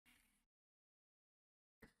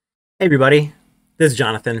Hey everybody, this is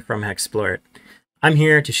Jonathan from Hexplore It. I'm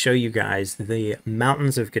here to show you guys the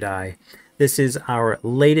Mountains of Godai. This is our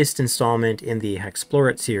latest installment in the Hexplore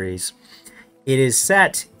It series. It is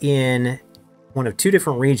set in one of two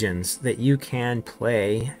different regions that you can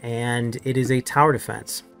play, and it is a tower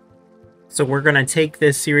defense. So we're going to take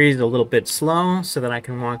this series a little bit slow so that I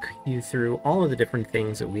can walk you through all of the different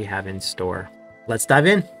things that we have in store. Let's dive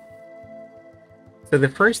in. So the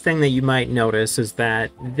first thing that you might notice is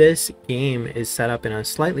that this game is set up in a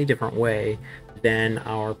slightly different way than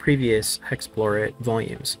our previous Hexplore It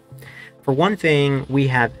volumes. For one thing, we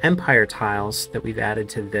have empire tiles that we've added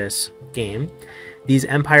to this game. These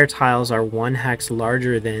empire tiles are one hex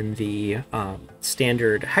larger than the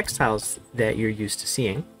standard hex tiles that you're used to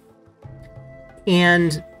seeing.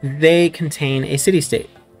 And they contain a city-state,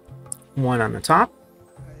 one on the top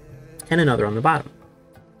and another on the bottom.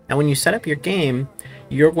 Now when you set up your game,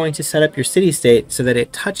 you're going to set up your city-state so that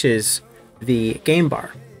it touches the game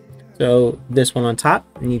bar. So this one on top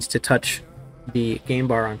needs to touch the game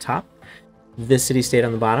bar on top. This city-state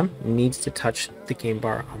on the bottom needs to touch the game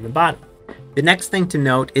bar on the bottom. The next thing to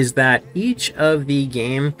note is that each of the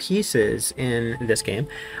game pieces in this game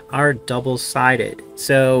are double-sided.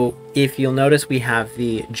 So if you'll notice, we have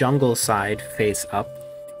the jungle side face up,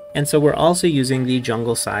 and so we're also using the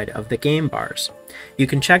jungle side of the game bars. You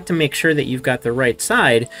can check to make sure that you've got the right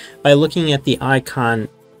side by looking at the icon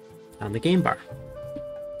on the game bar.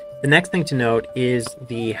 The next thing to note is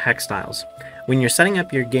the hex tiles. When you're setting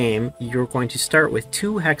up your game, you're going to start with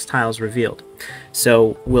 2 hex tiles revealed.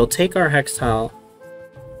 So we'll take our hex tile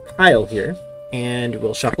here and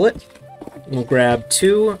we'll shuffle it. We'll grab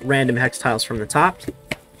 2 random hex tiles from the top.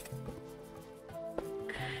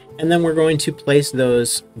 And then we're going to place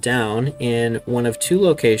those down in one of 2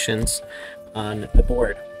 locations on the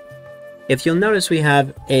board. If you'll notice, we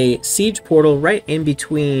have a siege portal right in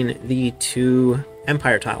between the 2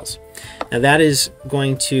 empire tiles. Now that is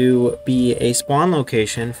going to be a spawn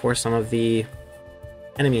location for some of the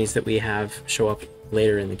enemies that we have show up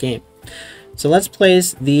later in the game. So let's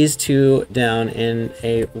place these 2 down in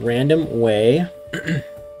a random way.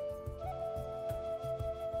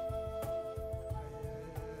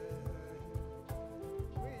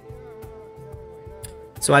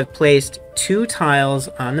 So I've placed 2 tiles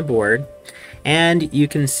on the board, and you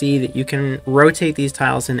can see that you can rotate these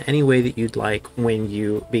tiles in any way that you'd like when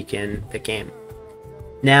you begin the game.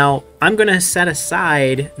 Now, I'm going to set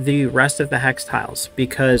aside the rest of the hex tiles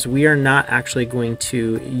because we are not actually going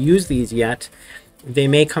to use these yet. They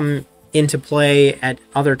may come into play at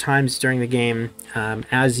other times during the game.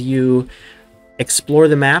 As you explore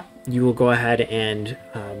the map, you will go ahead and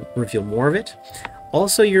reveal more of it.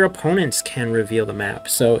 Also, your opponents can reveal the map.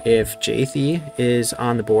 So if Jathy is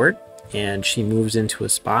on the board and she moves into a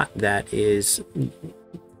spot that is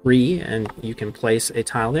free and you can place a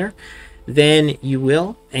tile there, then you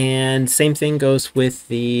will. And same thing goes with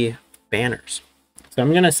the banners. So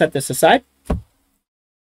I'm going to set this aside.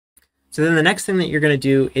 So then the next thing that you're going to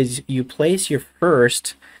do is you place your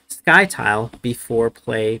first SkyTile before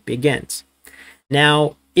play begins.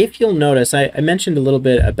 Now, if you'll notice, I mentioned a little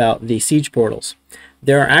bit about the siege portals.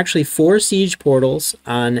 There are actually 4 siege portals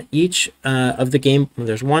on each of the game. Well,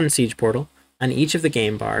 there's 1 siege portal on each of the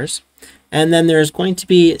game bars. And then there's going to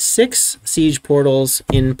be 6 siege portals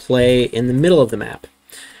in play in the middle of the map.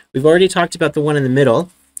 We've already talked about the one in the middle,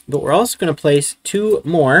 but we're also going to place 2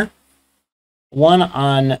 more. One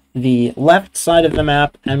on the left side of the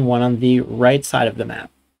map and one on the right side of the map.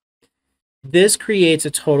 This creates a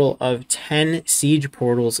total of 10 siege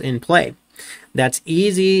portals in play. That's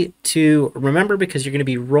easy to remember because you're going to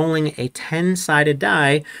be rolling a 10-sided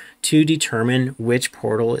die to determine which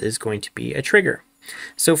portal is going to be a trigger.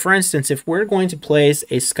 So for instance, if we're going to place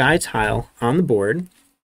a SkyTile on the board,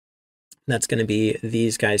 that's going to be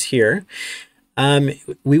these guys here,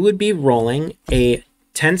 we would be rolling a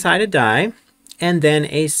 10-sided die and then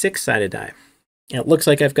a 6-sided die. It looks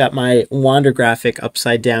like I've got my wander graphic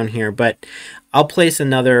upside down here, but I'll place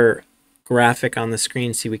another graphic on the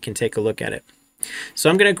screen so we can take a look at it. So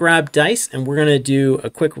I'm going to grab dice and we're going to do a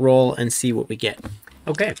quick roll and see what we get.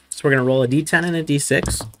 Okay, so we're going to roll a d10 and a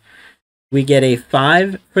d6. We get a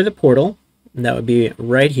 5 for the portal, and that would be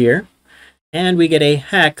right here. And we get a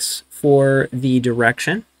hex for the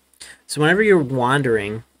direction. So whenever you're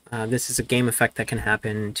wandering, this is a game effect that can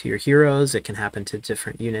happen to your heroes. It can happen to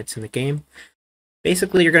different units in the game.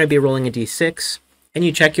 Basically, you're going to be rolling a d6, and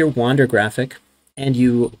you check your wander graphic, and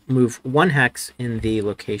you move 1 hex in the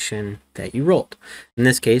location that you rolled. In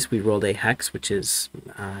this case, we rolled a hex, which is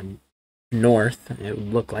north. It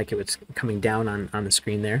would look like it was coming down on the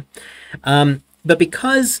screen there. But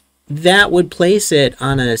because that would place it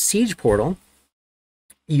on a siege portal,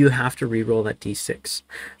 you have to re-roll that d6.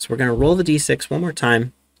 So we're going to roll the d6 one more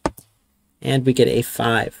time, and we get a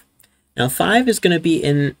 5. Now 5 is going to be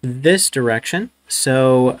in this direction,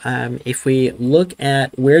 so if we look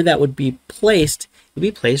at where that would be placed, it would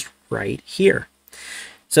be placed right here.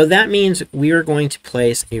 So that means we are going to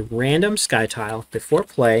place a random SkyTile before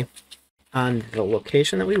play on the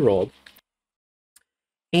location that we rolled.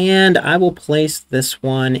 And I will place this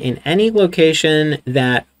one in any location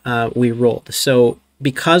that we rolled. So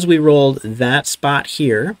because we rolled that spot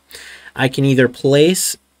here, I can either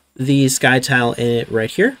place the SkyTile in it right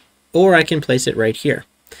here, or I can place it right here.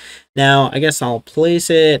 Now, I guess I'll place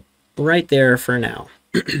it right there for now.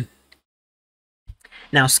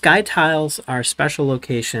 Now, SkyTiles are special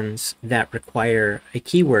locations that require a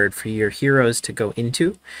keyword for your heroes to go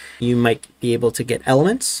into. You might be able to get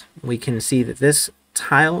elements. We can see that this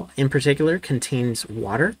tile in particular contains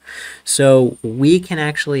water. So we can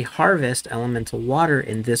actually harvest elemental water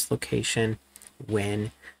in this location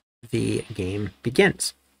when the game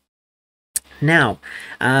begins. Now,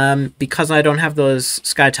 because I don't have those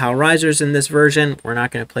SkyTile risers in this version, we're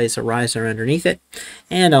not going to place a riser underneath it.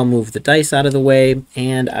 And I'll move the dice out of the way,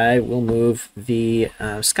 and I will move the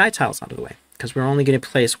SkyTiles out of the way, because we're only going to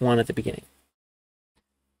place one at the beginning.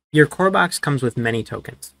 Your core box comes with many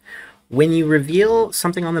tokens. When you reveal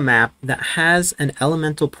something on the map that has an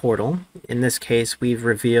elemental portal, in this case we've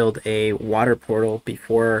revealed a water portal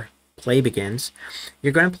before play begins,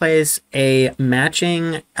 you're going to place a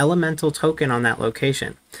matching elemental token on that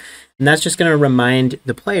location. And that's just going to remind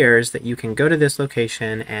the players that you can go to this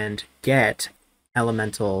location and get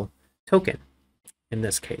elemental token, in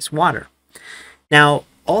this case water. Now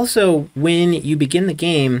also, when you begin the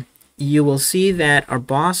game, you will see that our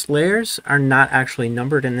boss layers are not actually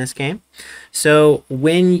numbered in this game. So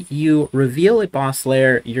when you reveal a boss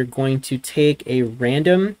layer, you're going to take a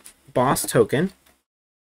random boss token,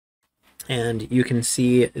 and you can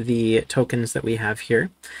see the tokens that we have here.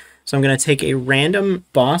 So I'm going to take a random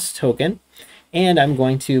boss token, and I'm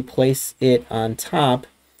going to place it on top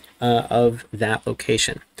of that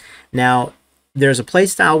location. Now, there's a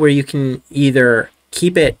playstyle where you can either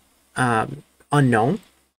keep it unknown,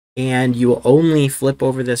 and you will only flip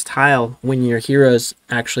over this tile when your heroes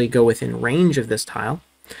actually go within range of this tile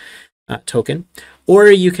token,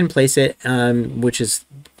 or you can place it, which is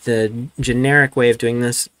the generic way of doing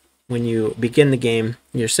this. When you begin the game,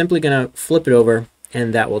 you're simply going to flip it over,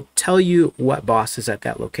 and that will tell you what boss is at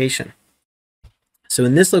that location. So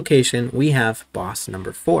in this location, we have boss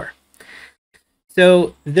number 4.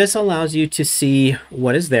 So this allows you to see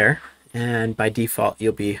what is there, and by default,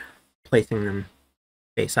 you'll be placing them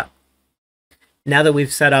face up. Now that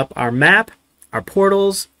we've set up our map, our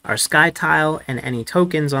portals, our SkyTile, and any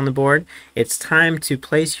tokens on the board, it's time to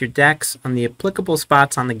place your decks on the applicable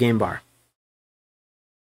spots on the game bar.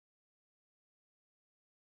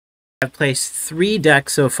 I've placed 3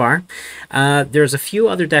 decks so far. There's a few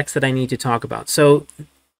other decks that I need to talk about. So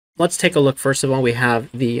let's take a look. First of all, we have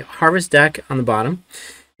the Harvest deck on the bottom,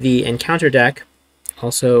 the Encounter deck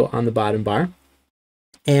also on the bottom bar,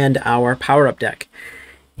 and our Power Up deck.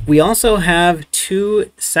 We also have 2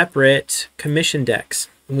 separate commission decks.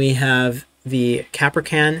 We have the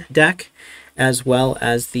Caprican deck as well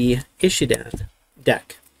as the Ishidan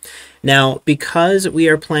deck. Now, because we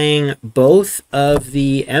are playing both of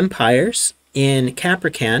the empires in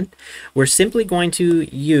Caprican, we're simply going to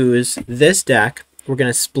use this deck. We're going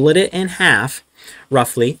to split it in half,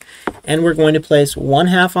 roughly, and we're going to place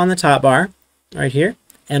 1/2 on the top bar, right here,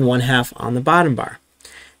 and 1/2 on the bottom bar.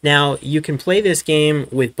 Now, you can play this game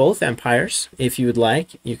with both empires if you would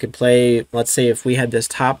like. You could play, let's say if we had this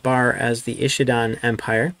top bar as the Ishidan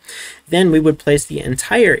Empire, then we would place the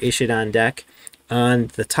entire Ishidan deck on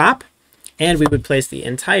the top, and we would place the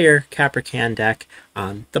entire Caprican deck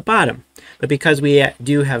on the bottom. But because we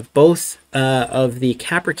do have both of the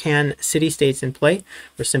Caprican city-states in play,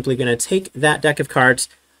 we're simply going to take that deck of cards,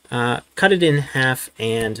 cut it in half,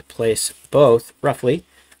 and place both, roughly,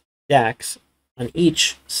 decks on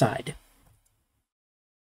each side.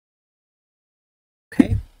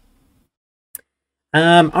 Okay.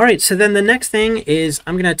 All right, so then the next thing is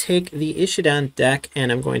I'm going to take the Ishidan deck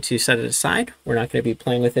and I'm going to set it aside. We're not going to be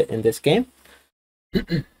playing with it in this game.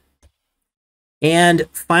 And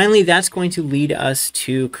finally, that's going to lead us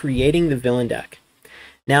to creating the villain deck.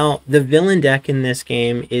 Now, the villain deck in this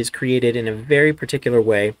game is created in a very particular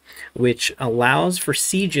way, which allows for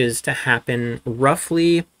sieges to happen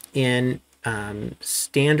roughly in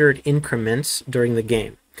standard increments during the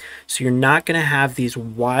game. So you're not going to have these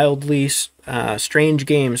wildly strange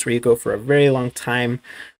games where you go for a very long time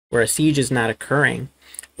where a siege is not occurring,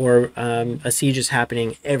 or a siege is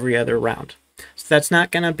happening every other round. So that's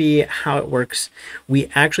not going to be how it works. We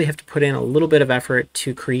actually have to put in a little bit of effort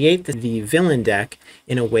to create the villain deck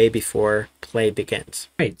in a way before play begins.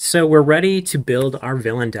 All right, so we're ready to build our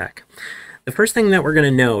villain deck. The first thing that we're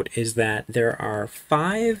going to note is that there are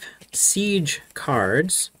 5 siege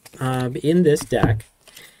cards in this deck,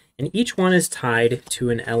 and each one is tied to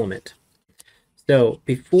an element. So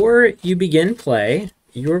before you begin play,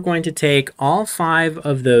 you're going to take all 5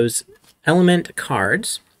 of those element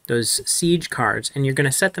cards, those siege cards, and you're going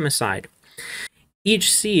to set them aside.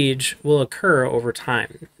 Each siege will occur over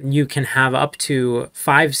time. You can have up to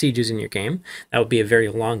 5 sieges in your game. That would be a very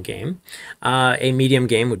long game. A medium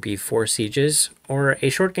game would be 4 sieges, or a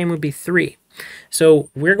short game would be 3. So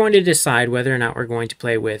we're going to decide whether or not we're going to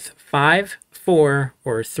play with 5, 4,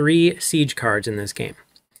 or 3 siege cards in this game.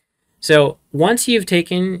 So once you've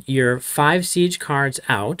taken your 5 siege cards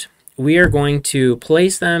out, we are going to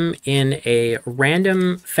place them in a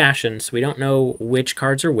random fashion, so we don't know which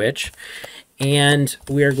cards are which, and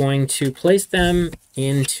we are going to place them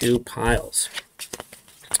into piles.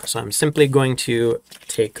 So I'm simply going to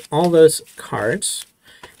take all those cards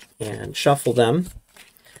and shuffle them,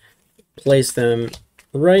 place them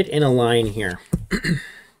right in a line here.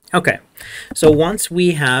 Okay, so once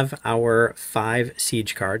we have our 5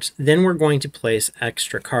 siege cards, then we're going to place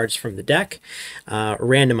extra cards from the deck,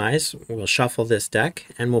 randomize. We'll shuffle this deck,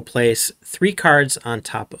 and we'll place 3 cards on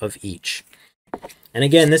top of each. And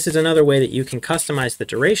again, this is another way that you can customize the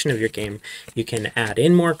duration of your game. You can add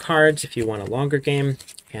in more cards if you want a longer game.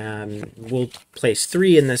 We'll place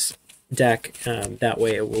 3 in this deck. That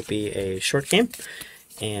way it will be a short game.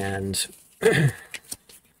 And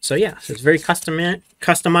so yeah, so it's very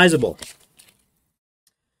customizable.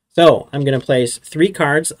 So I'm going to place 3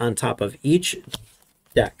 cards on top of each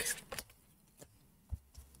deck.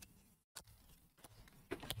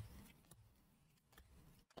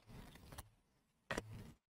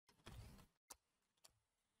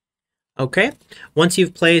 Okay, once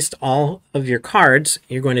you've placed all of your cards,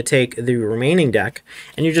 you're going to take the remaining deck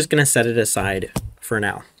and you're just going to set it aside for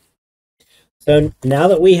now. So now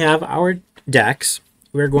that we have our decks,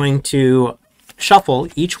 we're going to shuffle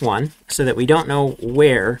each one so that we don't know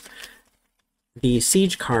where the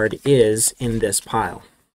siege card is in this pile.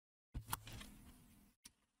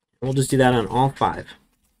 We'll just do that on all 5.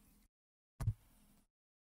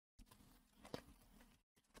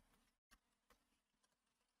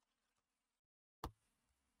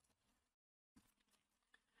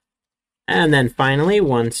 And then finally,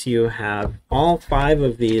 once you have all 5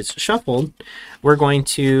 of these shuffled, we're going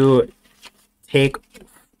to take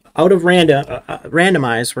out of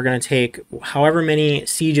randomize, we're going to take however many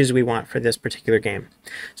sieges we want for this particular game.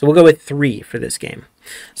 So we'll go with 3 for this game.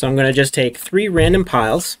 So I'm going to just take 3 random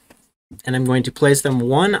piles, and I'm going to place them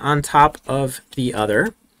one on top of the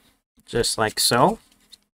other, just like so.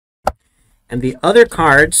 And the other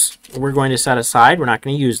cards we're going to set aside. We're not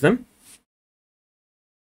going to use them.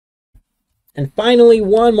 And finally,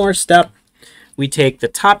 one more step. We take the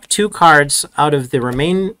top 2 cards out of the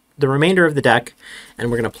remainder of the deck,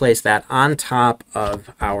 and we're going to place that on top of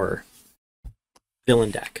our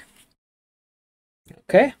villain deck.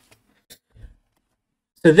 Okay.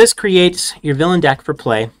 So this creates your villain deck for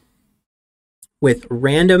play with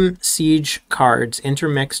random siege cards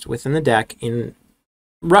intermixed within the deck in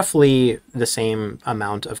roughly the same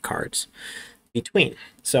amount of cards between.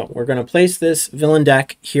 So we're going to place this villain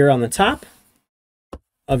deck here on the top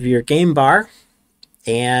of your game bar,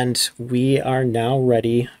 and we are now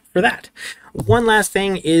ready for that. One last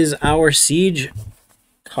thing is our siege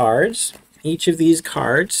cards. Each of these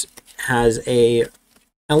cards has a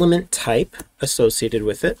element type associated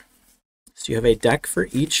with it. So you have a deck for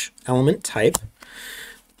each element type.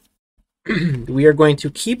 We are going to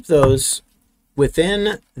keep those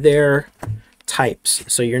within their types.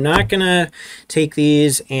 So you're not going to take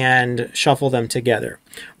these and shuffle them together.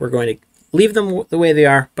 We're going to leave them the way they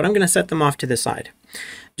are, but I'm going to set them off to the side.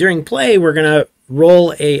 During play, we're going to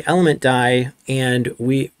roll a element die, and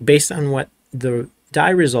based on what the die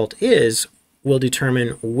result is, we'll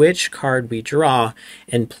determine which card we draw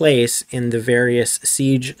and place in the various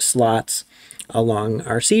siege slots along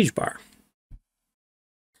our siege bar.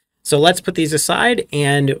 So let's put these aside,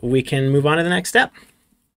 and we can move on to the next step.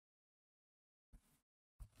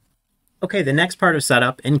 Okay, the next part of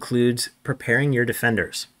setup includes preparing your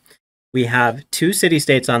defenders. We have 2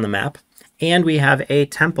 city-states on the map, and we have a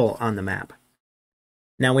temple on the map.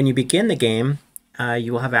 Now, when you begin the game,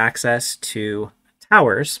 you will have access to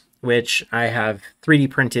towers which I have 3D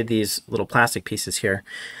printed these little plastic pieces here.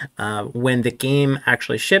 When the game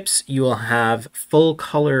actually ships, you will have full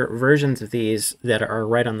color versions of these that are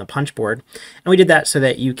right on the punch board. And we did that so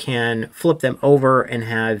that you can flip them over and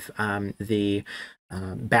have the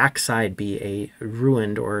backside be a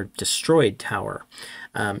ruined or destroyed tower.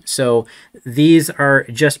 So these are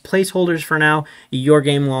just placeholders for now. Your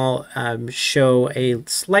game will show a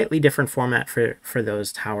slightly different format for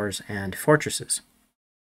those towers and fortresses.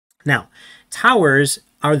 Now, towers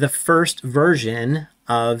are the first version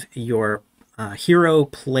of your hero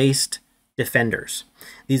placed defenders.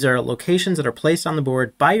 These are locations that are placed on the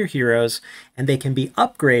board by your heroes, and they can be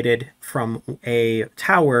upgraded from a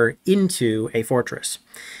tower into a fortress.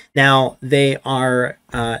 Now, they are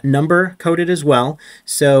number coded as well,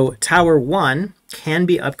 so Tower 1 can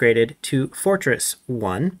be upgraded to Fortress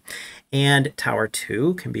 1, and Tower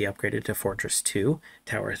 2 can be upgraded to Fortress 2,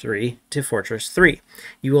 Tower 3 to Fortress 3.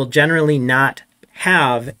 You will generally not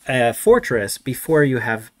have a fortress before you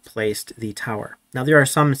have placed the tower. Now, there are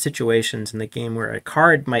some situations in the game where a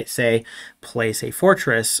card might say place a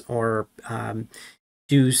fortress or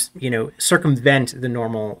circumvent the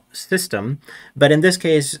normal system, but in this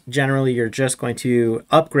case, generally you're just going to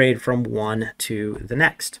upgrade from one to the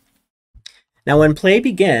next. Now, when play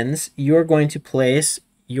begins, you're going to place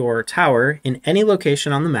your tower in any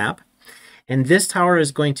location on the map, and this tower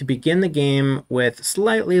is going to begin the game with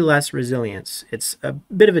slightly less resilience. It's a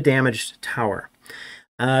bit of a damaged tower.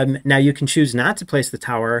 Now you can choose not to place the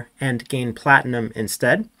tower and gain platinum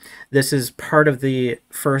instead. This is part of the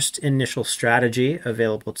first initial strategy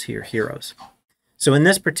available to your heroes. So in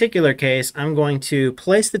this particular case, I'm going to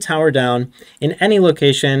place the tower down in any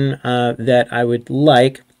location that I would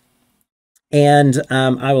like, and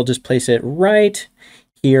I will just place it right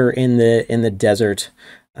here in the desert,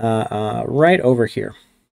 right over here.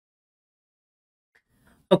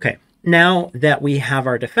 Okay. Now that we have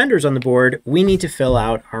our defenders on the board, we need to fill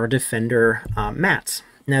out our defender mats.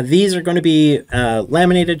 Now, these are going to be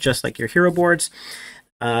laminated just like your hero boards.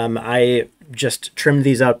 I just trimmed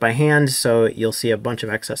these out by hand, so you'll see a bunch of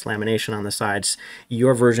excess lamination on the sides.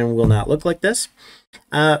 Your version will not look like this.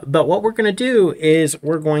 But what we're going to do is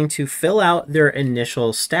we're going to fill out their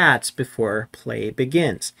initial stats before play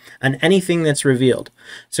begins on anything that's revealed.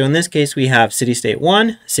 So in this case, we have City State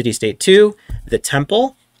 1, City State 2, the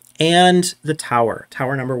temple, and the tower,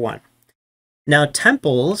 tower number 1. Now,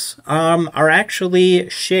 temples are actually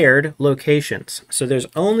shared locations. So there's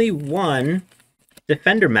only one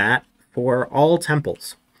defender mat for all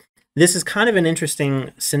temples. This is kind of an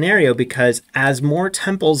interesting scenario because as more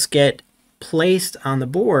temples get placed on the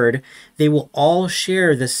board, they will all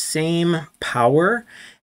share the same power,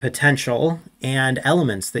 potential, and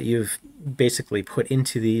elements that you've basically put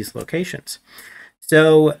into these locations.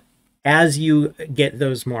 So as you get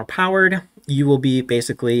those more powered, you will be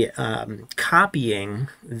basically copying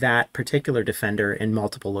that particular defender in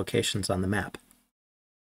multiple locations on the map.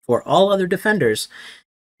 For all other defenders,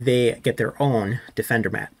 they get their own defender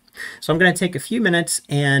mat. So I'm going to take a few minutes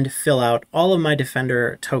and fill out all of my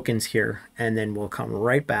defender tokens here, and then we'll come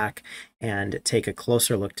right back and take a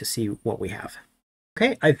closer look to see what we have.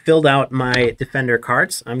 Okay, I've filled out my defender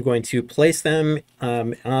cards. I'm going to place them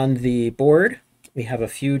on the board. We have a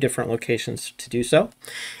few different locations to do so.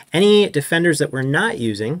 Any defenders that we're not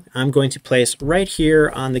using, I'm going to place right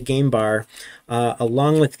here on the game bar,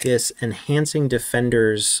 along with this enhancing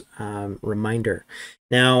defenders reminder.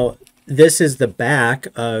 Now, this is the back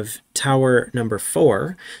of tower number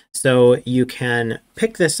 4, so you can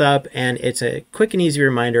pick this up, and it's a quick and easy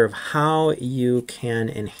reminder of how you can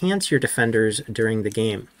enhance your defenders during the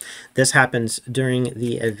game. This happens during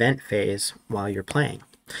the event phase while you're playing.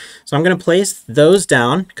 So I'm going to place those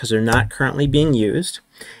down because they're not currently being used.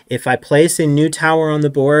 If I place a new tower on the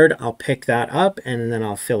board, I'll pick that up and then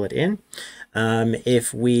I'll fill it in.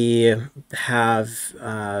 If we have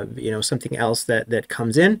something else that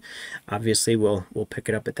comes in, obviously we'll pick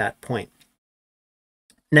it up at that point.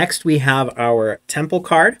 Next, we have our temple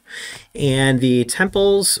card, and the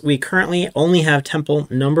temples, we currently only have temple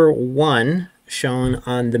number 1 shown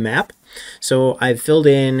on the map. So I've filled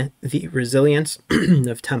in the resilience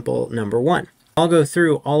of temple number 1. I'll go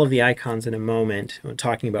through all of the icons in a moment when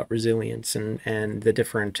talking about resilience and the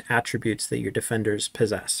different attributes that your defenders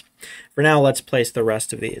possess. For now, let's place the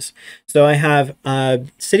rest of these. So I have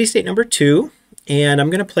City State number 2, and I'm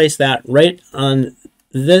going to place that right on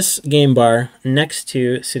this game bar next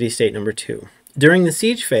to City State number 2. During the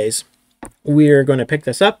siege phase, we're going to pick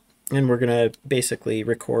this up, and we're going to basically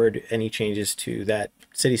record any changes to that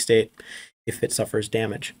city state if it suffers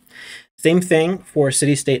damage. Same thing for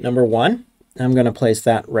city state number 1. I'm going to place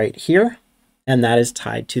that right here. and that is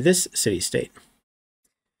tied to this city-state.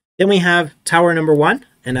 Then we have tower number 1,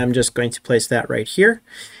 and I'm just going to place that right here.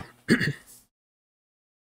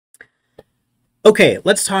 Okay,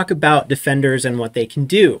 let's talk about defenders and what they can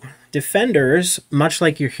do. Defenders, much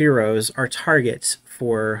like your heroes, are targets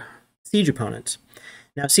for siege opponents.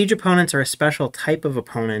 Now, siege opponents are a special type of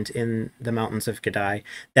opponent in the Mountains of Godai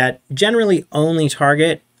that generally only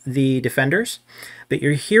target the defenders, but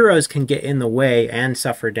your heroes can get in the way and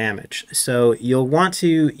suffer damage. So you'll want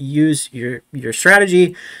to use your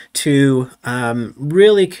strategy to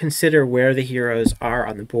really consider where the heroes are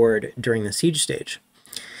on the board during the siege stage.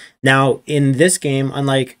 Now, in this game,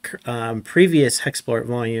 unlike previous Hexplore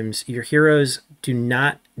volumes, your heroes do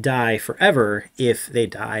not die forever if they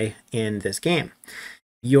die in this game.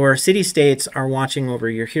 Your city-states are watching over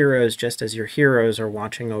your heroes just as your heroes are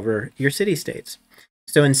watching over your city-states.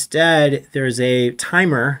 So instead, there's a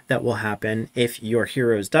timer that will happen. If your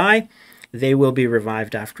heroes die, they will be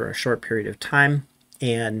revived after a short period of time,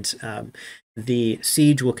 and the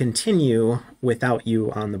siege will continue without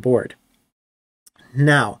you on the board.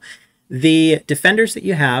 Now, the defenders that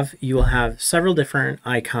you will have several different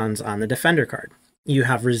icons on the defender card. You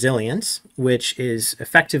have resilience, which is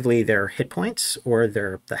effectively their hit points or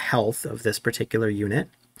the health of this particular unit.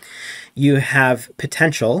 You have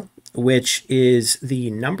potential, which is the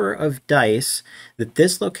number of dice that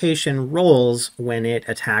this location rolls when it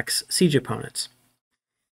attacks siege opponents.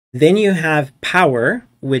 Then you have power,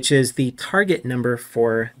 which is the target number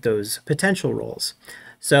for those potential rolls.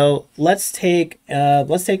 So let's take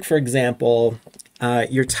for example,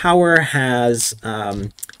 your tower has,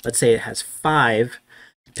 let's say it has 5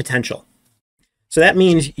 potential. So that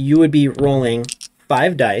means you would be rolling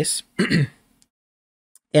 5 dice.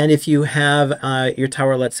 And if you have your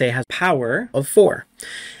tower, let's say, has power of 4,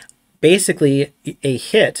 basically a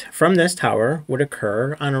hit from this tower would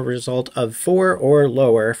occur on a result of 4 or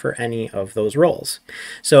lower for any of those rolls.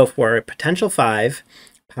 So for a potential 5,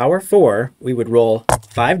 power 4, we would roll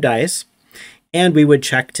 5 dice, and we would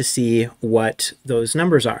check to see what those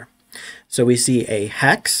numbers are. So we see a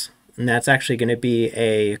hex, and that's actually going to be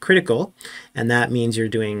a critical, and that means you're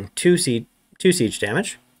doing 2 siege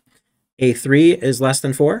damage. A 3 is less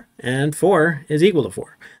than 4, and 4 is equal to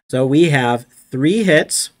 4. So we have 3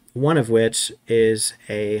 hits, one of which is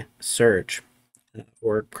a surge,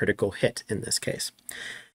 or critical hit in this case.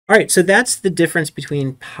 All right, so that's the difference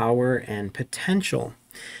between power and potential.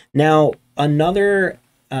 Now, another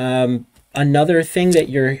thing that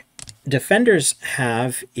your defenders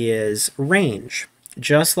have is range.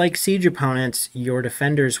 Just like siege opponents, your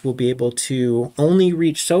defenders will be able to only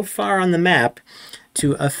reach so far on the map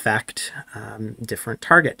to affect different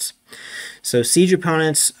targets. So siege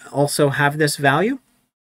opponents also have this value,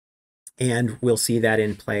 and we'll see that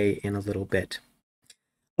in play in a little bit.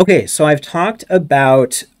 Okay, so I've talked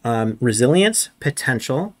about resilience,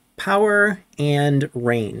 potential, power, and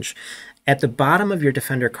range. At the bottom of your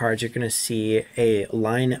defender cards, you're going to see a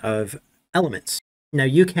line of elements. Now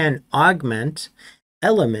you can augment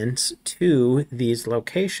elements to these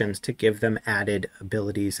locations to give them added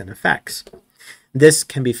abilities and effects. This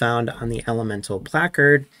can be found on the elemental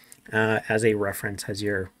placard as a reference as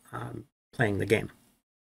you're playing the game.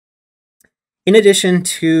 In addition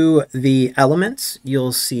to the elements,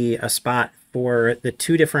 you'll see a spot for the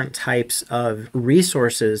 2 different types of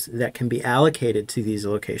resources that can be allocated to these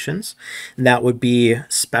locations. That would be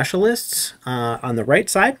specialists on the right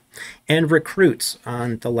side and recruits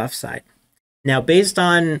on the left side. Now, based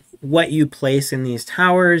on what you place in these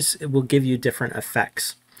towers, it will give you different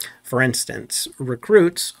effects. For instance,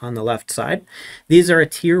 recruits on the left side, these are a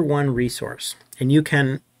tier 1 resource, and you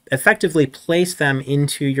can effectively place them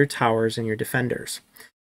into your towers and your defenders.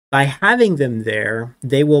 By having them there,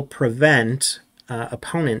 they will prevent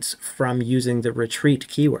opponents from using the retreat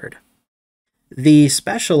keyword. The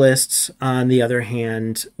specialists, on the other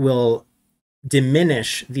hand, will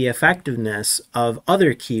diminish the effectiveness of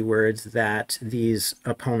other keywords that these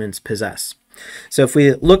opponents possess. So if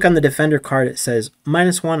we look on the defender card, it says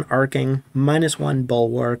 -1 arcing, -1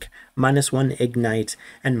 bulwark, -1 ignite,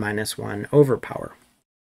 and -1 overpower.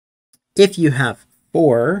 If you have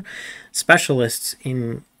 4 specialists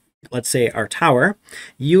in, let's say, our tower,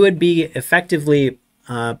 you would be effectively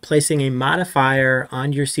placing a modifier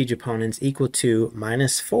on your siege opponents equal to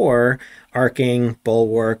 -4 arcing,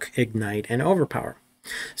 bulwark, ignite, and overpower.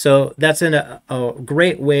 So that's a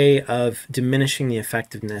great way of diminishing the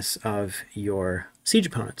effectiveness of your siege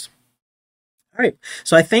opponents. All right,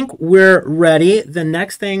 so I think we're ready. The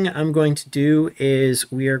next thing I'm going to do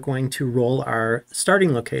is we are going to roll our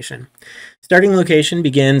starting location. Starting location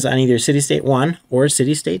begins on either City State 1 or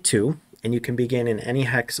City State 2. and you can begin in any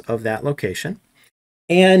hex of that location.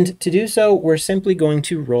 And to do so, we're simply going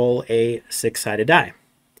to roll a six-sided die.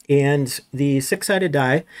 And the six-sided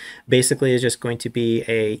die basically is just going to be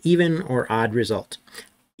a even or odd result.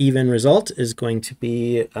 Even result is going to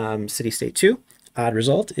be city state 2. Odd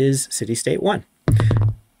result is city state 1.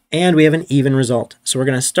 And we have an even result. So we're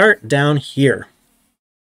going to start down here.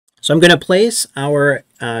 So I'm going to place our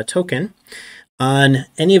token on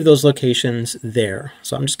any of those locations there.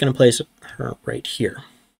 So I'm just going to place her right here.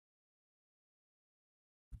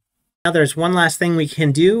 Now there's one last thing we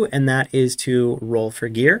can do, and that is to roll for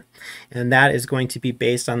gear. And that is going to be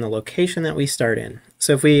based on the location that we start in.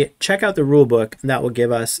 So if we check out the rule book, that will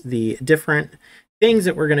give us the different things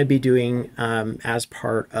that we're going to be doing as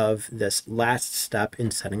part of this last step in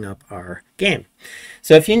setting up our game.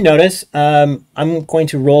 So if you notice, I'm going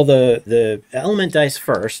to roll the element dice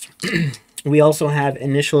first. We also have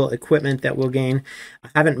initial equipment that we'll gain. I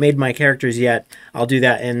haven't made my characters yet. I'll do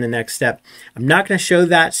that in the next step. I'm not going to show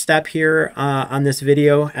that step here on this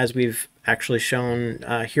video, as we've actually shown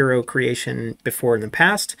hero creation before in the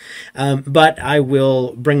past, but I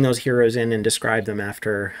will bring those heroes in and describe them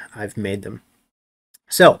after I've made them.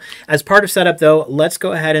 So as part of setup though, let's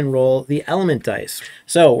go ahead and roll the element dice.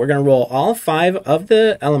 So we're going to roll all 5 of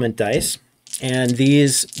the element dice. And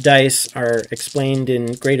these dice are explained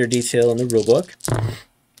in greater detail in the rulebook.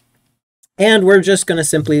 And we're just going to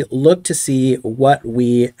simply look to see what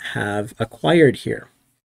we have acquired here.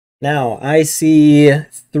 Now, I see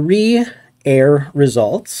 3 air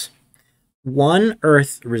results, 1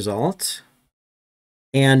 earth result,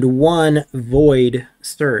 and 1 void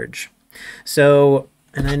surge. So,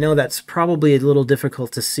 and I know that's probably a little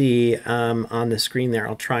difficult to see on the screen there.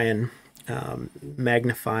 I'll try and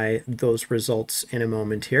magnify those results in a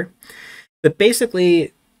moment here. But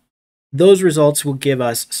basically, those results will give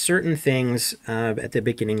us certain things at the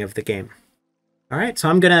beginning of the game. All right, so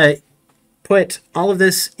I'm going to put all of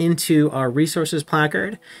this into our resources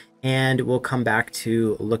placard, and we'll come back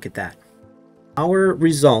to look at that. Our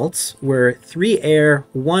results were 3 air,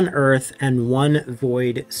 1 earth, and 1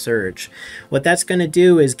 void surge. What that's going to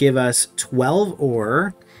do is give us 12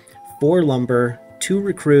 ore, 4 lumber, 2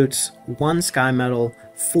 recruits, 1 sky metal,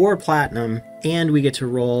 4 platinum, and we get to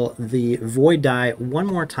roll the void die one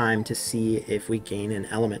more time to see if we gain an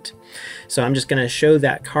element. So I'm just going to show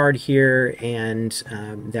that card here, and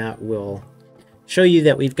that will show you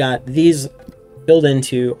that we've got these built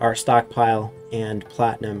into our stockpile and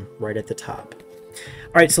platinum right at the top.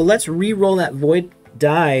 All right, so let's re-roll that void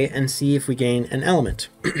die and see if we gain an element.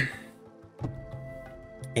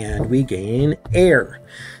 And we gain air.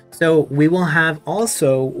 So we will have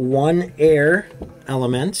also 1 air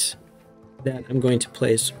element that I'm going to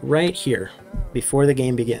place right here before the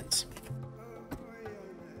game begins.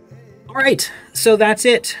 All right, so that's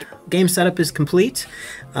it. Game setup is complete.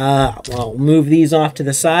 I'll move these off to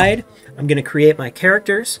the side. I'm going to create my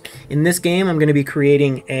characters. In this game, I'm going to be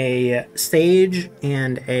creating a sage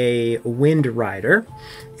and a wind rider,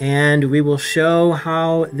 and we will show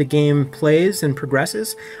how the game plays and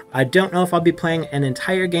progresses. I don't know if I'll be playing an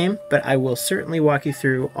entire game, but I will certainly walk you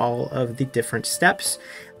through all of the different steps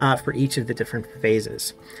for each of the different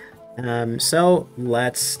phases. So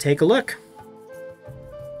let's take a look.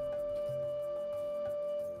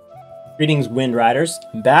 Greetings, Wind Riders.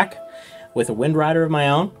 I'm back with a Wind Rider of my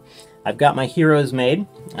own. I've got my heroes made.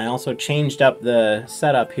 I also changed up the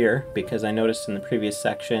setup here because I noticed in the previous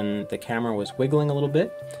section the camera was wiggling a little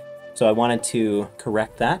bit. So I wanted to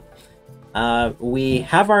correct that. We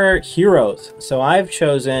have our heroes. So I've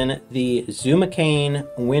chosen the Zumacane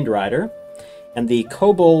Wind Rider and the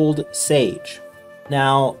Kobold Sage.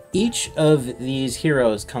 Now, each of these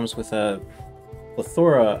heroes comes with a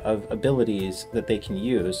plethora of abilities that they can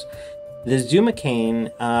use. The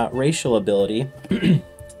Zumacane racial ability,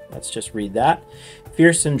 let's just read that.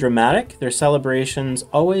 Fierce and dramatic, their celebrations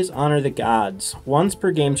always honor the gods. Once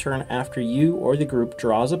per game turn after you or the group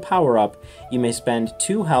draws a power-up, you may spend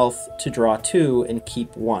 2 health to draw 2 and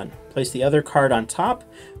keep 1. Place the other card on top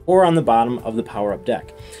or on the bottom of the power-up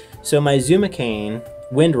deck. So my Zumacane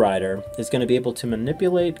Wind Rider is going to be able to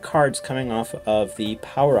manipulate cards coming off of the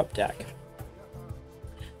power-up deck.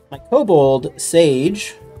 My Kobold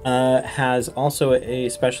Sage has also a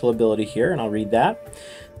special ability here, and I'll read that.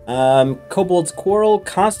 Kobolds quarrel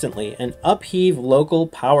constantly and upheave local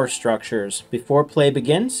power structures. Before play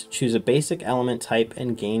begins, choose a basic element type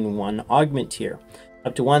and gain 1 augment tier.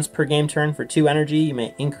 Up to once per game turn for 2 energy, you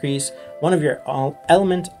may increase one of your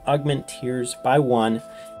element augment tiers by 1,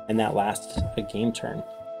 and that lasts a game turn.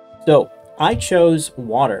 So I chose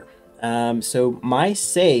water. So my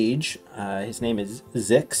sage, his name is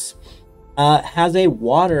Zix, has a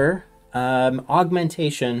water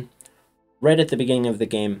augmentation right at the beginning of the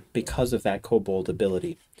game because of that kobold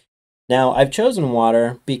ability. Now, I've chosen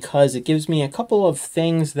water because it gives me a couple of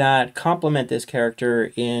things that complement this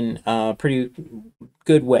character in a pretty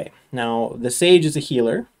good way. Now, the sage is a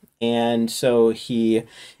healer, and so he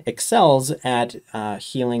excels at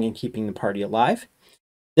healing and keeping the party alive.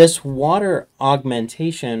 This water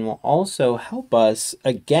augmentation will also help us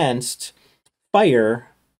against fire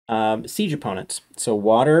siege opponents. So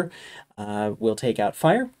water will take out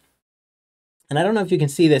fire. And I don't know if you can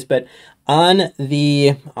see this, but on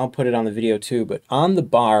the, I'll put it on the video too, but on the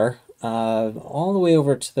bar, all the way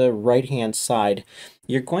over to the right-hand side,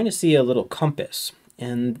 you're going to see a little compass.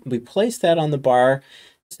 And we placed that on the bar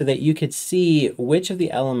so that you could see which of the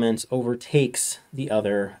elements overtakes the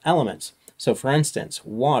other elements. So for instance,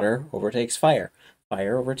 water overtakes fire,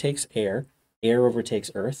 fire overtakes air, air overtakes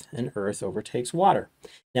earth, and earth overtakes water.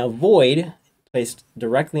 Now void, placed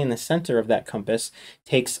directly in the center of that compass,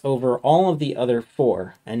 takes over all of the other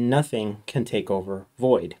four, and nothing can take over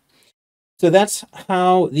void. So that's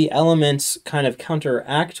how the elements kind of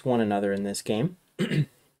counteract one another in this game.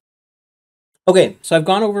 Okay, so I've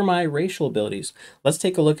gone over my racial abilities. Let's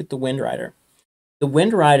take a look at the Wind Rider. The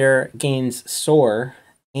Wind Rider gains Soar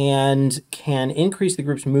and can increase the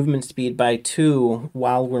group's movement speed by 2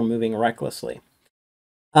 while we're moving recklessly.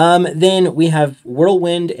 Then we have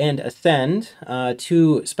Whirlwind and Ascend,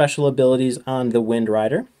 2 special abilities on the Wind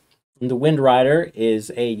Rider. And the Wind Rider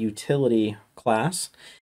is a utility class.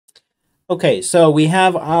 Okay, so we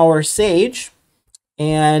have our Sage,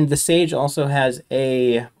 and the Sage also has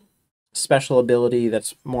a special ability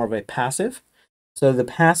that's more of a passive. So the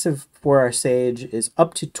passive for our Sage is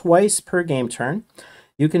up to twice per game turn.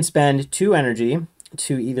 You can spend 2 energy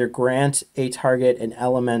to either grant a target an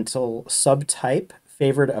elemental subtype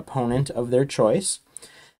favored opponent of their choice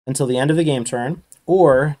until the end of the game turn,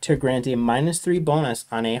 or to grant a -3 bonus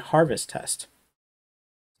on a harvest test.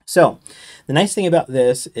 So the nice thing about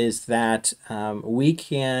this is that we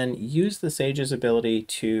can use the Sage's ability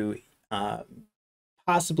to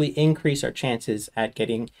possibly increase our chances at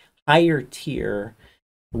getting higher tier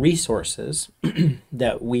resources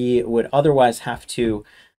that we would otherwise have to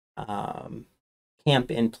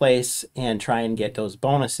camp in place and try and get those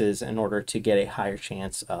bonuses in order to get a higher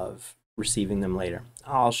chance of receiving them later.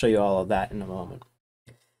 I'll show you all of that in a moment.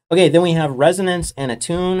 Okay, then we have Resonance and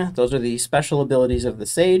Attune. Those are the special abilities of the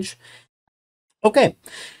Sage. Okay,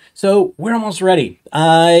 so we're almost ready.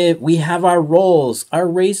 We have our roles, our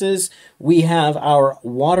races. We have our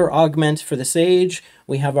water augment for the Sage.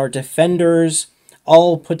 We have our defenders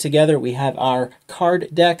all put together. We have our card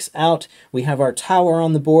decks out. We have our tower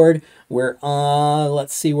on the board. We're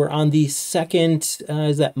let's see, we're on the second,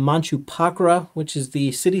 is that Manchupakra, which is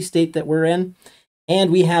the city-state that we're in.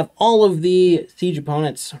 And we have all of the siege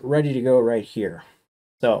opponents ready to go right here.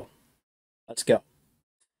 So let's go.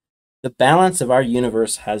 The balance of our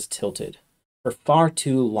universe has tilted. For far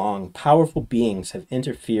too long, powerful beings have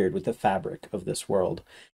interfered with the fabric of this world,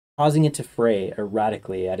 causing it to fray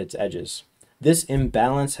erratically at its edges. This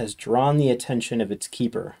imbalance has drawn the attention of its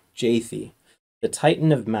keeper, Jathi, the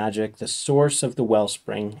titan of magic, the source of the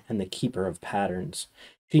wellspring, and the keeper of patterns.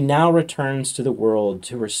 She now returns to the world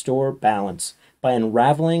to restore balance by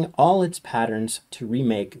unraveling all its patterns to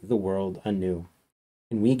remake the world anew.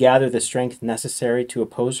 Can we gather the strength necessary to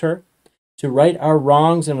oppose her? To right our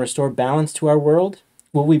wrongs and restore balance to our world?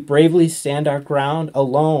 Will we bravely stand our ground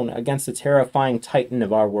alone against the terrifying titan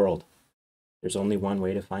of our world? There's only one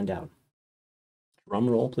way to find out. Drum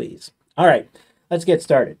roll, please. All right, let's get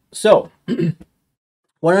started. So,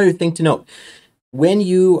 one other thing to note. When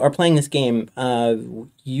you are playing this game,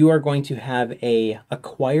 you are going to have a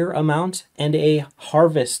acquire amount and a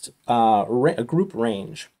harvest a group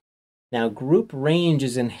range. Now, group range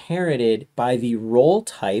is inherited by the role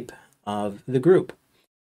type of the group.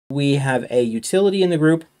 We have a utility in the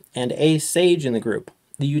group and a sage in the group.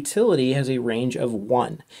 The utility has a range of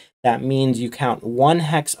 1. That means you count 1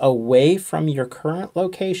 hex away from your current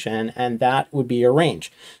location, and that would be your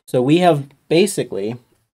range. So we have basically,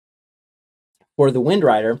 for the Wind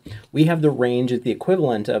Rider, we have the range as the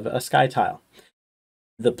equivalent of a SkyTile.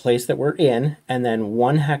 The place that we're in, and then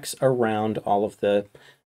 1 hex around all of the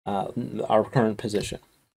our current position.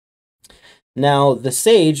 Now, the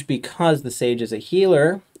Sage, because the Sage is a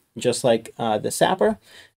healer, just like the Sapper,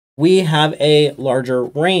 we have a larger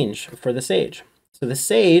range for the Sage. So the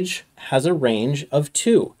Sage has a range of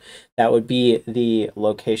 2. That would be the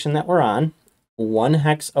location that we're on, 1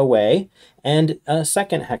 hex away, and a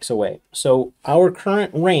 2nd hex away. So our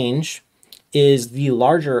current range is the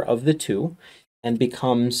larger of the 2 and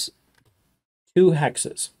becomes 2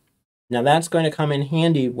 hexes. Now that's going to come in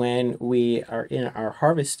handy when we are in our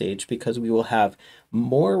harvest stage because we will have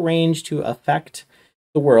more range to affect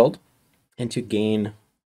the world and to gain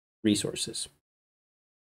resources.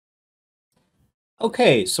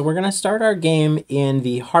 Okay, so we're going to start our game in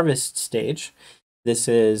the harvest stage. This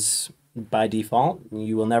is by default.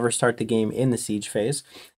 You will never start the game in the siege phase.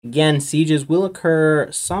 Again, sieges will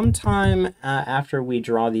occur sometime after we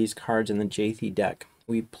draw these cards in the Jathe deck.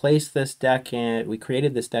 We placed this deck in, we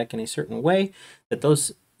created this deck in a certain way that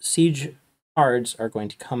those siege cards are going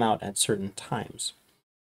to come out at certain times.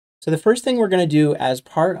 So the first thing we're going to do as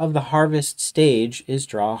part of the harvest stage is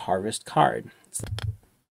draw a harvest card.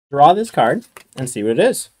 Draw this card and see what it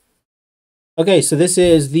is. Okay, so this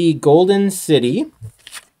is the Golden City.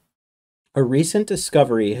 A recent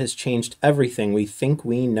discovery has changed everything we think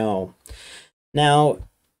we know. Now,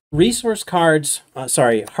 harvest cards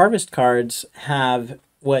have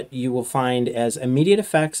what you will find as immediate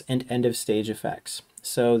effects and end of stage effects.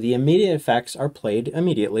 So the immediate effects are played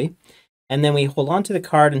immediately, and then we hold on to the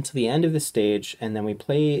card until the end of the stage, and then we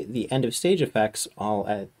play the end of stage effects all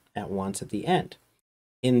at once at the end,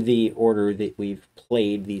 in the order that we've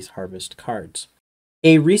played these harvest cards.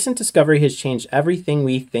 A recent discovery has changed everything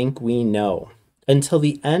we think we know. Until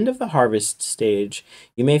the end of the harvest stage,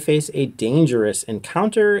 you may face a dangerous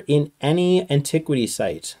encounter in any antiquity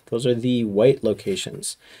site. Those are the white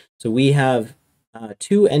locations. So we have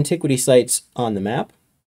 2 antiquity sites on the map,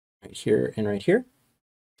 right here and right here.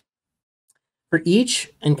 For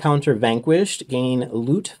each encounter vanquished, gain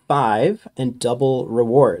loot 5 and double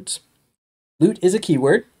rewards. Loot is a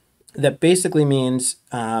keyword that basically means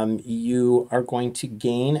you are going to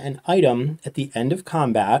gain an item at the end of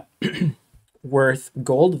combat worth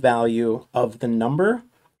gold value of the number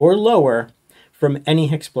or lower from any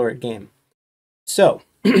Hexplorer game. So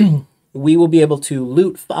we will be able to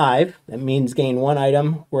loot 5. That means gain 1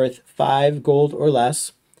 item worth 5 gold or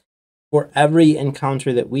less for every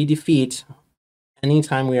encounter that we defeat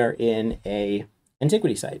anytime we are in a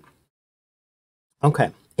antiquity site.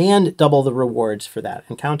 Okay, and double the rewards for that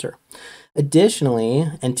encounter. Additionally,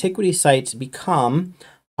 antiquity sites become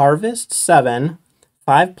Harvest 7,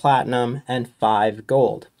 5 platinum, and 5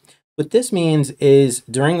 gold. What this means is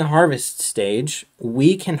during the harvest stage,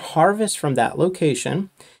 we can harvest from that location,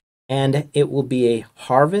 and it will be a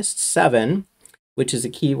Harvest 7, which is a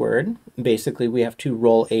keyword. Basically, we have to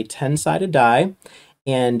roll a 10-sided die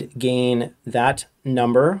and gain that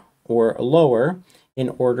number or lower in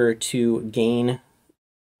order to gain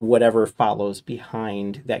whatever follows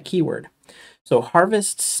behind that keyword. So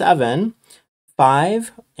Harvest 7,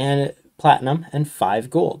 5 and platinum and 5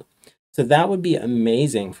 gold. So that would be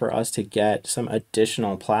amazing for us to get some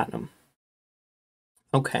additional platinum.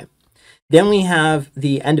 Okay, then we have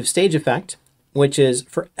the end of stage effect, which is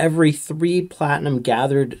for every 3 platinum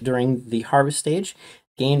gathered during the harvest stage,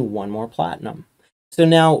 gain 1 more platinum. So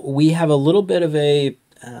now we have a little bit of a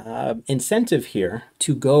incentive here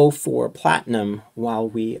to go for platinum while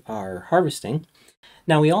we are harvesting.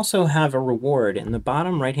 Now we also have a reward in the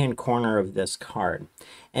bottom right hand corner of this card,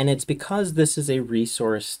 and it's because this is a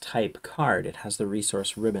resource type card. It has the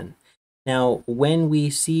resource ribbon. Now when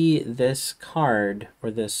we see this card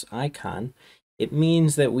or this icon, it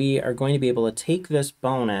means that we are going to be able to take this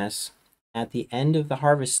bonus at the end of the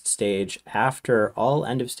harvest stage after all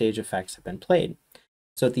end of stage effects have been played.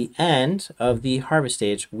 So at the end of the harvest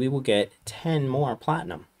stage, we will get 10 more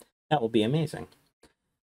platinum. That will be amazing.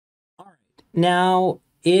 All right. Now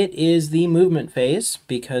it is the movement phase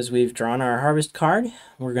because we've drawn our harvest card.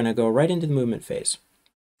 We're going to go right into the movement phase.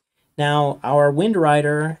 Now our Wind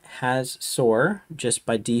Rider has Soar just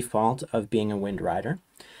by default of being a Wind Rider.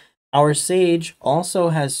 Our Sage also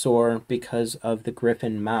has Soar because of the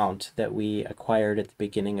Griffin mount that we acquired at the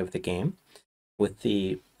beginning of the game with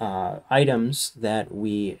the items that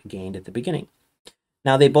we gained at the beginning.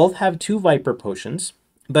 Now they both have 2 Viper potions,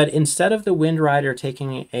 but instead of the Wind Rider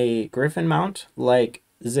taking a Griffin mount like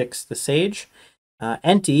Zix the Sage,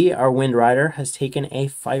 Enti, our Wind Rider, has taken a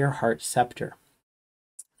Fireheart Scepter.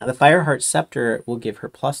 Now the Fireheart Scepter will give her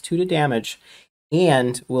 +2 to damage,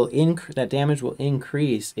 and that damage will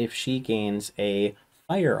increase if she gains a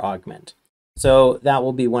Fire Augment. So that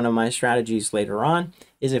will be one of my strategies later on,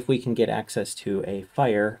 is if we can get access to a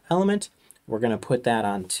fire element, we're going to put that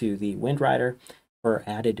onto the Wind Rider for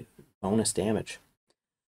added bonus damage.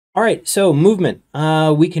 All right, so movement.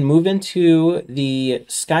 We can move into the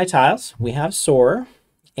SkyTiles. We have Soar,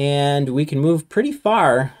 and we can move pretty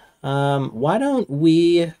far. Why don't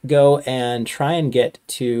we go and try and get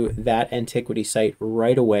to that antiquity site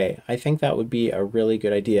right away? I think that would be a really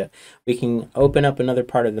good idea. We can open up another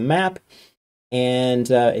part of the map, And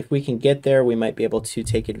if we can get there, we might be able to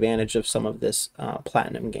take advantage of some of this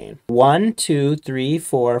platinum gain. 1, 2, 3,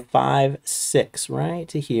 4, 5, 6, right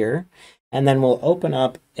to here. And then we'll open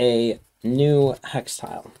up a new hex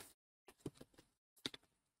tile.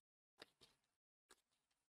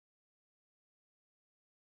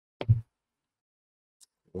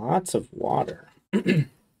 Lots of water.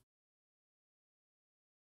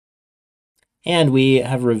 And we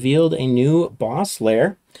have revealed a new boss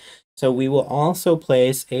lair. So we will also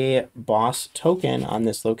place a boss token on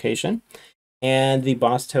this location. And the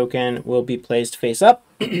boss token will be placed face up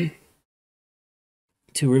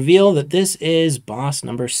to reveal that this is boss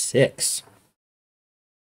number 6.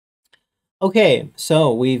 Okay,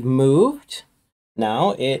 so we've moved.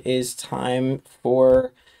 Now it is time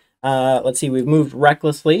for, let's see, we've moved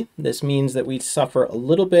recklessly. This means that we suffer a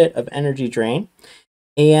little bit of energy drain.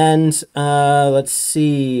 And let's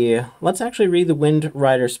see, let's actually read the Wind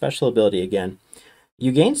Rider special ability again.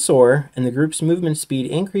 You gain Soar, and the group's movement speed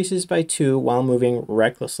increases by 2 while moving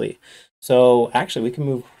recklessly. So actually, we can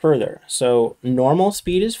move further. So normal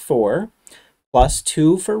speed is 4, plus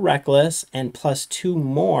 2 for reckless, and plus 2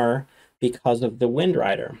 more because of the Wind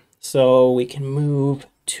Rider. So we can move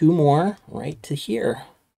 2 more right to here.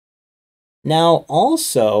 Now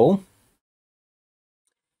also,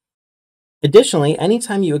 additionally,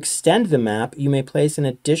 anytime you extend the map, you may place an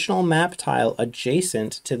additional map tile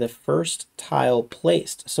adjacent to the first tile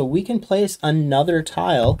placed. So we can place another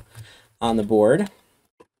tile on the board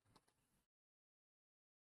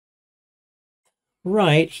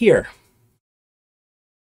right here.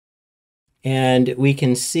 And we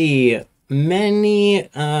can see many,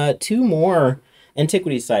 2 more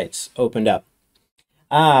antiquity sites opened up.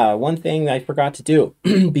 One thing I forgot to do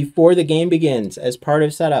before the game begins, as part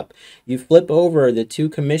of setup, you flip over the 2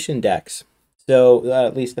 commission decks. So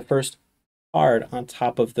at least the first card on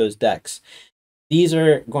top of those decks. These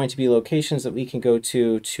are going to be locations that we can go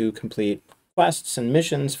to complete quests and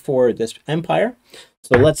missions for this empire.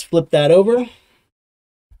 So let's flip that over.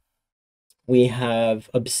 We have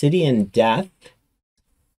Obsidian Death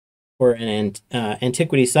for an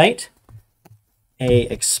antiquity site, a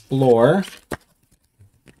Explore,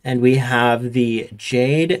 and we have the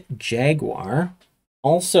Jade Jaguar,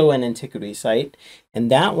 also an antiquity site, and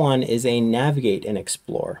that one is a Navigate and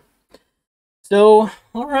Explore. So,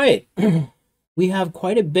 all right, we have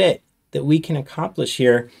quite a bit that we can accomplish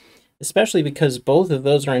here, especially because both of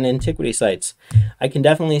those are in antiquity sites. I can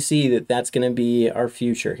definitely see that that's going to be our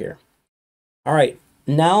future here. All right,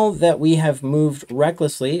 now that we have moved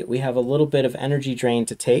recklessly, we have a little bit of energy drain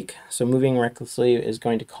to take. So moving recklessly is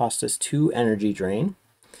going to cost us 2 energy drain.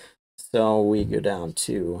 So we go down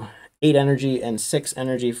to 8 energy and 6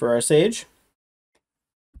 energy for our sage.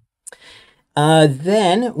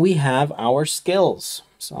 Then we have our skills.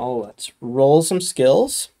 So let's roll some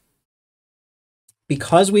skills.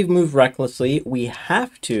 Because we've moved recklessly, we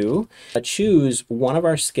have to choose one of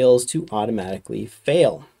our skills to automatically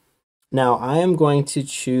fail. Now I am going to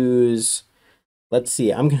choose, let's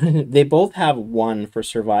see, they both have 1 for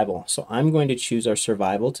survival. So I'm going to choose our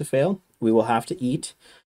survival to fail. We will have to eat.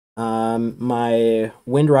 My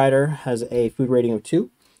Wind Rider has a food rating of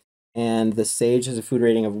 2, and the Sage has a food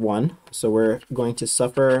rating of 1. So we're going to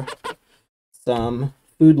suffer some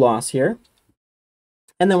food loss here.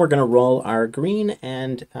 And then we're going to roll our green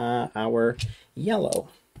and our yellow.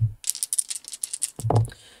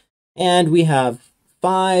 And we have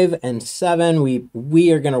 5 and 7.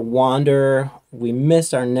 We are going to wander. We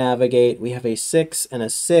missed our navigate. We have a 6 and a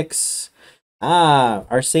 6.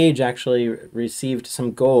 Our sage actually received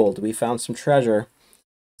some gold. We found some treasure.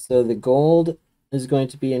 So the gold is going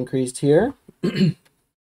to be increased here.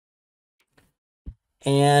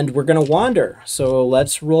 And we're going to wander. So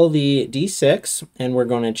let's roll the d6, and we're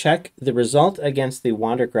going to check the result against the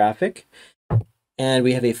wander graphic. And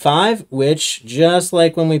we have a 5, which, just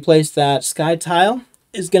like when we placed that SkyTile,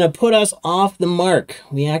 is going to put us off the mark.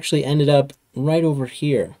 We actually ended up right over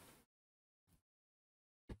here.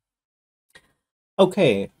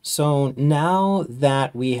 Okay, so now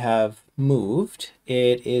that we have moved,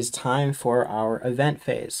 it is time for our event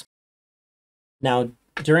phase. Now,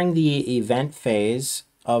 during the event phase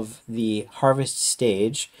of the harvest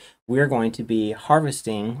stage, we're going to be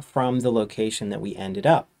harvesting from the location that we ended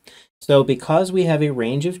up. So because we have a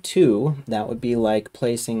range of 2, that would be like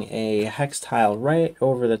placing a hex tile right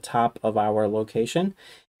over the top of our location.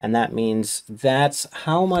 And that means that's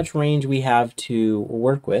how much range we have to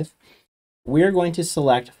work with. We're going to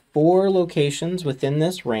select 4 locations within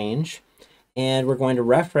this range, and we're going to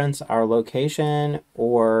reference our location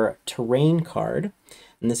or terrain card.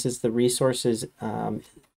 And this is the resources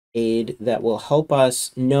aid that will help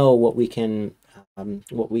us know what we can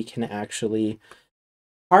what we can actually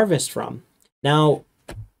harvest from. Now,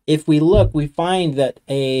 if we look, we find that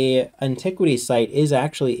a antiquity site is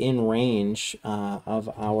actually in range of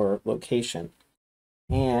our location.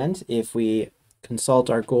 And if we consult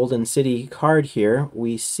our Golden City card here,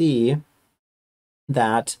 we see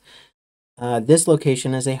that this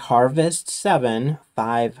location is a harvest 7,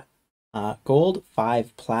 5 gold,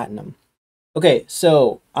 5 platinum. Okay,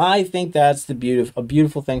 so I think that's a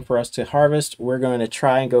beautiful thing for us to harvest. We're going to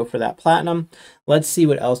try and go for that platinum. Let's see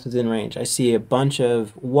what else is in range. I see a bunch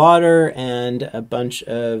of water and a bunch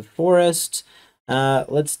of forest.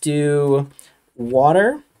 Let's do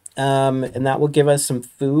water, and that will give us some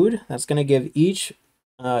food. That's going to give each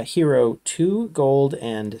hero 2 gold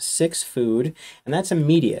and 6 food, and that's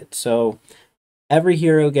immediate. So every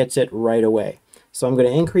hero gets it right away. So I'm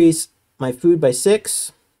going to increase my food by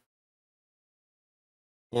 6.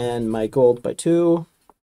 And my gold by 2.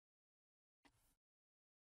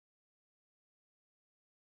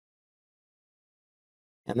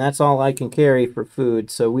 And that's all I can carry for food.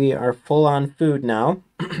 So we are full on food now.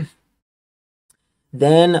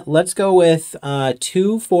 Then let's go with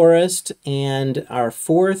 2 forest and our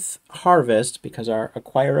 4th harvest, because our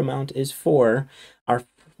acquire amount is 4. Our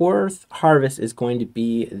 4th harvest is going to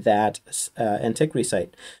be that antiquity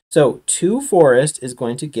site. So 2 forest is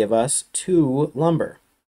going to give us 2 lumber.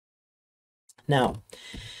 Now,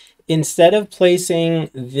 instead of placing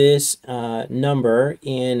this number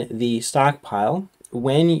in the stockpile,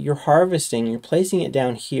 when you're harvesting, you're placing it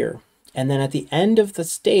down here. And then at the end of the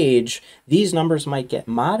stage, these numbers might get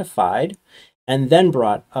modified and then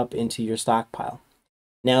brought up into your stockpile.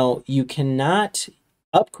 Now, you cannot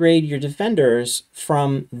upgrade your defenders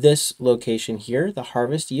from this location here, the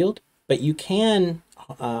harvest yield, but you can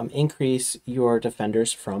increase your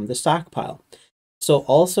defenders from the stockpile. So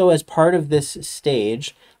also as part of this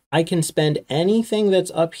stage, I can spend anything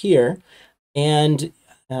that's up here and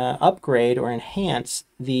upgrade or enhance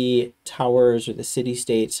the towers or the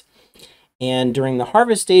city-states. And during the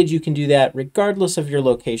harvest stage, you can do that regardless of your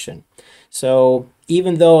location. So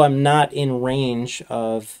even though I'm not in range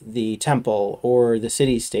of the temple or the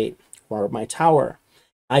city-state or my tower,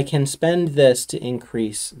 I can spend this to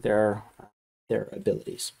increase their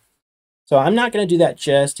abilities. So I'm not going to do that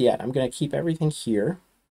just yet. I'm going to keep everything here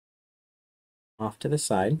off to the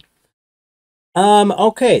side.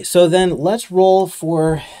 Okay, so then let's roll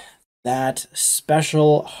for that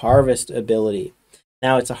special harvest ability.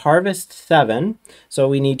 Now it's a harvest 7, so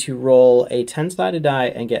we need to roll a 10-sided die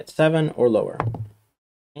and get 7 or lower.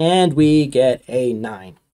 And we get a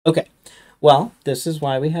 9. Okay, well, this is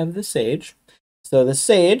why we have the sage. So the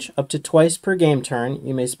sage, up to twice per game turn,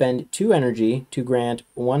 you may spend 2 energy to grant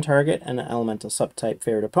 1 target and an elemental subtype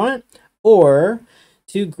favored opponent, or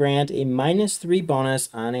to grant a -3 bonus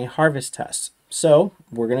on a harvest test. So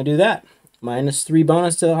we're going to do that. -3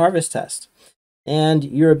 bonus to the harvest test. And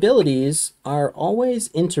your abilities are always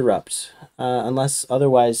interrupt, unless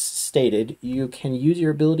otherwise stated. You can use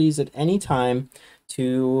your abilities at any time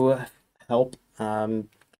to help the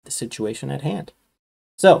situation at hand.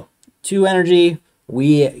 So 2 energy,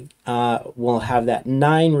 we will have that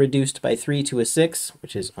 9 reduced by 3 to a 6,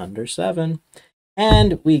 which is under 7.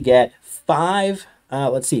 And we get 5,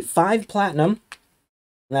 5 platinum.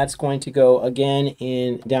 That's going to go again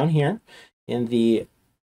down here in the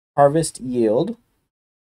harvest yield.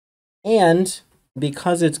 And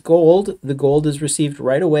because it's gold, the gold is received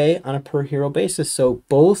right away on a per hero basis. So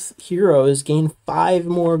both heroes gain 5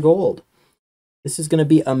 more gold. This is going to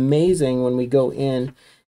be amazing when we go in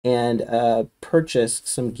and purchase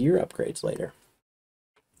some gear upgrades later.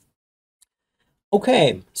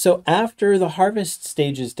 Okay, so after the harvest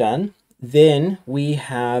stage is done, then we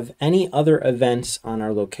have any other events on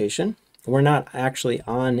our location. We're not actually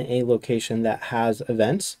on a location that has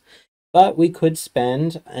events, but we could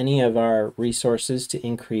spend any of our resources to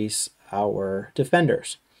increase our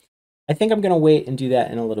defenders. I think I'm going to wait and do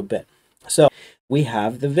that in a little bit. So we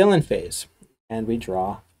have the villain phase, and we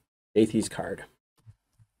draw Jathi's card.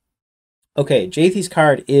 Okay, Jathi's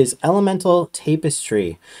card is Elemental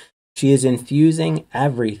Tapestry. She is infusing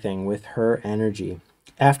everything with her energy.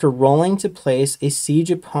 After rolling to place a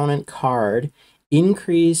siege opponent card,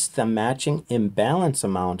 increase the matching imbalance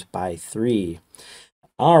amount by 3.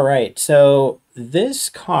 All right, so this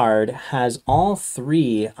card has all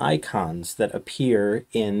 3 icons that appear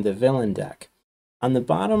in the villain deck. On the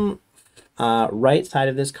bottom right side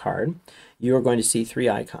of this card, you are going to see 3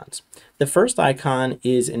 icons. The first icon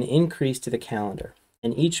is an increase to the calendar,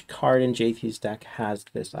 and each card in Jathi's deck has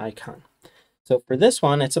this icon. So for this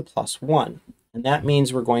one, it's a +1, and that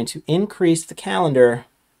means we're going to increase the calendar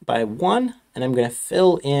by 1, and I'm going to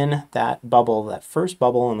fill in that bubble, that first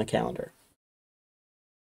bubble on the calendar.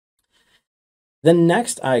 The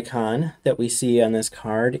next icon that we see on this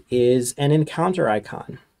card is an encounter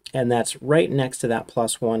icon, and that's right next to that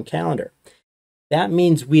 +1 calendar. That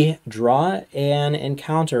means we draw an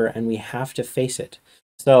encounter and we have to face it.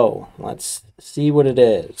 So let's see what it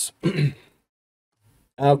is.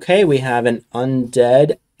 Okay, we have an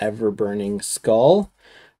undead ever-burning skull.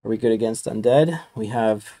 Are we good against undead? We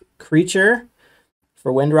have creature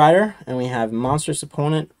for Wind Rider, and we have monstrous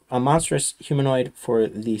opponent, a monstrous humanoid for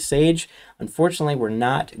the Sage. Unfortunately, we're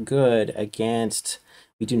not good against,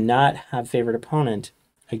 we do not have favorite opponent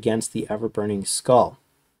against the ever-burning skull.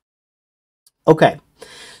 Okay,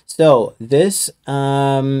 so this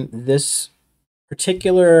this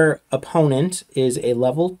particular opponent is a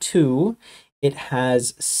level 2. It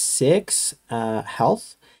has 6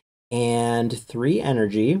 health and 3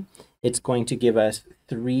 energy. It's going to give us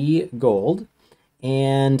 3 gold.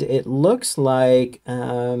 And it looks like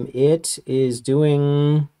it is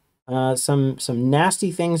doing some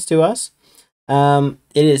nasty things to us. It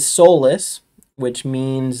is soulless, which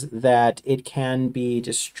means that it can be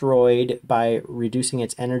destroyed by reducing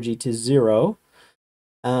its energy to 0.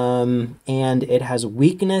 And it has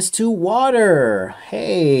weakness to water.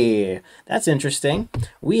 Hey, that's interesting.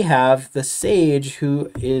 We have the Sage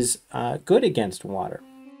who is good against water.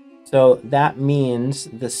 So that means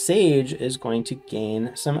the Sage is going to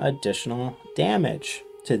gain some additional damage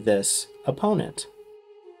to this opponent.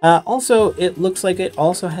 Also, it looks like it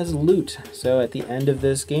also has loot. So at the end of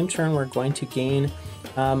this game turn, we're going to gain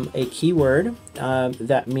a keyword.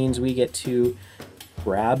 That means we get to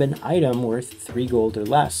grab an item worth 3 gold or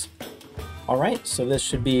less. All right, so this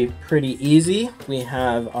should be pretty easy. We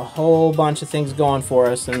have a whole bunch of things going for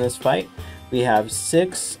us in this fight. We have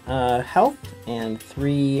 6 health and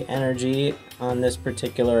 3 energy on this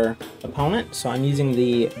particular opponent. So I'm using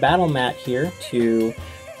the battle mat here to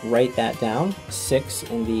write that down. 6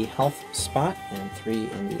 in the health spot and 3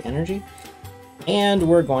 in the energy. And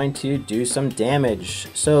we're going to do some damage.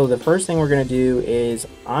 So the first thing we're going to do is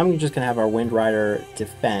I'm just going to have our Wind Rider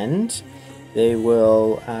defend. They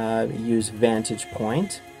will use Vantage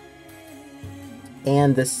Point.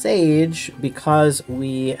 And the Sage, because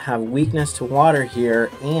we have weakness to water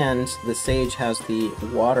here, and the Sage has the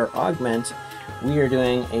water augment, we are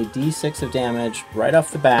doing a d6 of damage right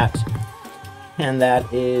off the bat. And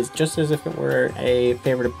that is just as if it were a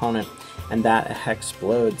favorite opponent. And that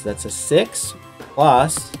explodes. That's a 6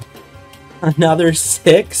 plus another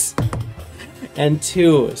 6 and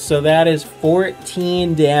 2. So that is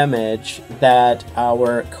 14 damage that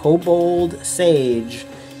our Kobold Sage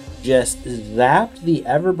just zapped the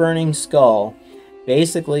ever-burning skull,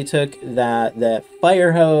 basically took that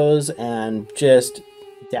fire hose and just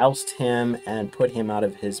doused him and put him out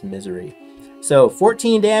of his misery. So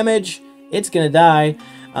 14 damage, it's gonna die.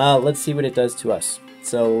 Let's see what it does to us.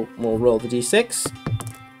 So we'll roll the d6,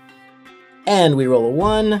 and we roll a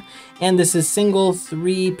 1, and this is single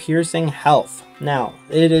 3 piercing health. Now,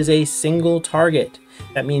 it is a single target.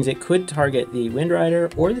 That means it could target the Wind Rider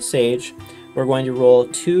or the Sage. We're going to roll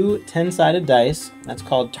 2 10-sided dice. That's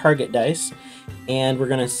called target dice. And we're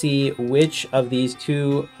going to see which of these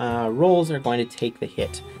 2 rolls are going to take the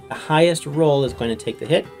hit. The highest roll is going to take the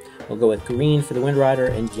hit. We'll go with green for the Wind Rider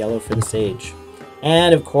and yellow for the Sage.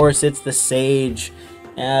 And of course, it's the Sage.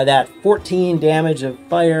 That 14 damage of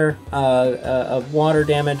fire, of water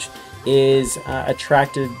damage, is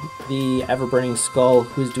attracted the ever-burning skull,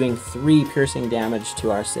 who's doing 3 piercing damage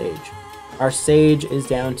to our Sage. Our Sage is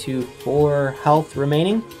down to 4 health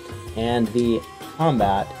remaining, and the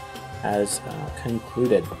combat has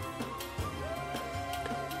concluded.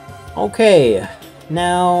 Okay,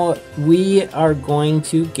 now we are going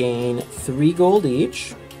to gain 3 gold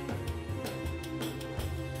each.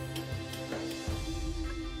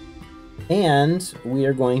 And we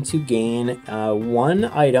are going to gain 1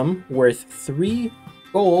 item worth 3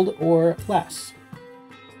 gold or less.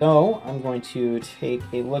 So I'm going to take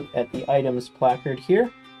a look at the items placard here.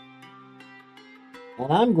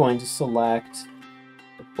 And I'm going to select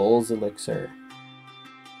the Bull's Elixir.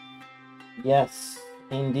 Yes,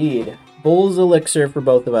 indeed. Bull's Elixir for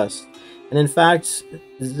both of us. And in fact,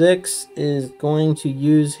 Zix is going to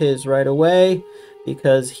use his right away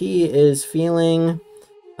because he is feeling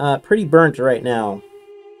pretty burnt right now.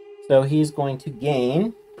 So he's going to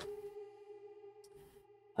gain,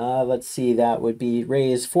 let's see, that would be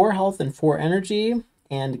raise 4 health and 4 energy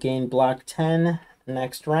and gain block 10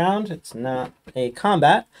 next round. It's not a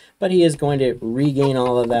combat, but he is going to regain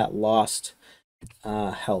all of that lost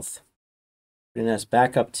health. Bringing us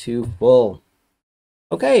back up to full.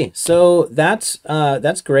 Okay, so that's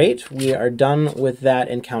great. We are done with that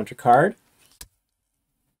encounter card.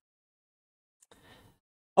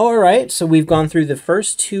 All right, so we've gone through the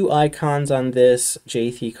first two icons on this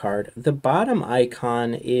Jathe card. The bottom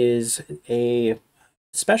icon is a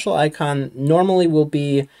special icon. Normally will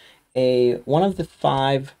be one of the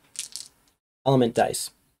 5 element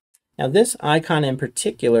dice. Now this icon in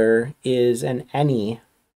particular is an any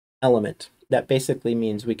element. That basically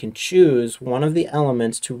means we can choose one of the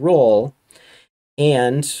elements to roll,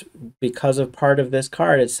 and because of part of this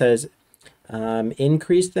card, it says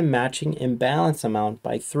increase the matching imbalance amount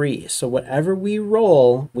by 3. So whatever we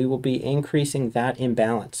roll, we will be increasing that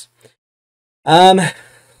imbalance. Let's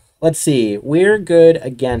see. We're good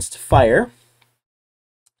against fire.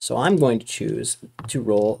 So I'm going to choose to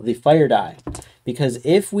roll the fire die, because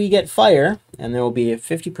if we get fire, and there will be a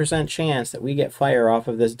 50% chance that we get fire off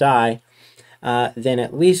of this die, then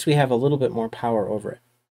at least we have a little bit more power over it.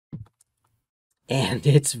 And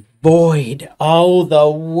it's void. Oh, the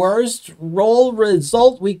worst roll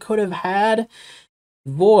result we could have had.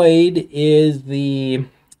 Void is the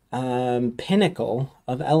pinnacle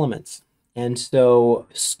of elements. And so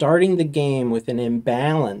starting the game with an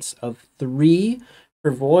imbalance of 3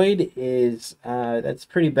 for void is that's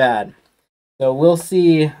pretty bad. So we'll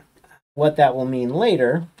see what that will mean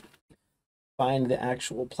later. Find the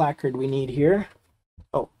actual placard we need here.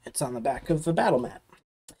 Oh, it's on the back of the battle mat.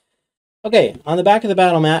 Okay, on the back of the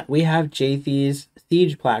battle mat, we have Jathe's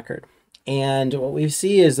siege placard. And what we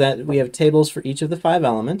see is that we have tables for each of the 5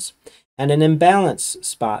 elements and an imbalance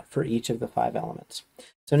spot for each of the 5 elements.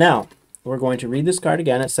 So now we're going to read this card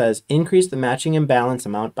again. It says increase the matching imbalance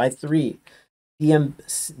amount by 3.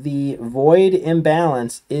 The void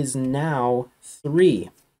imbalance is now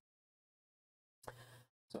 3.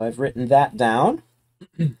 So I've written that down.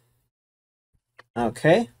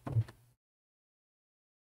 Okay.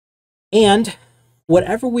 And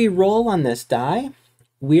whatever we roll on this die,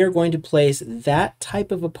 we are going to place that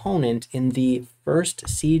type of opponent in the first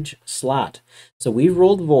siege slot. So we've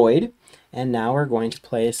rolled void, and now we're going to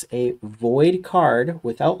place a void card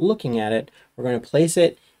without looking at it. We're going to place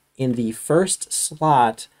it in the first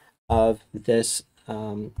slot of this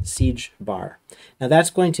siege bar. Now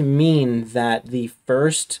that's going to mean that the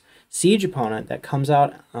first siege opponent that comes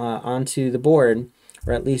out onto the board,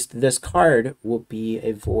 or at least this card, will be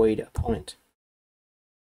a void opponent.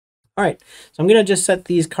 All right, so I'm going to just set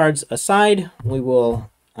these cards aside. We will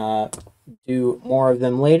do more of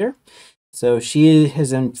them later. So she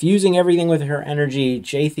is infusing everything with her energy.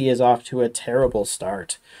 Jathe is off to a terrible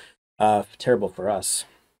start. Terrible for us.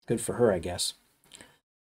 Good for her, I guess.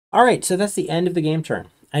 All right, so that's the end of the game turn.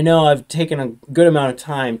 I know I've taken a good amount of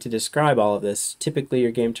time to describe all of this. Typically,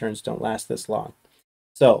 your game turns don't last this long.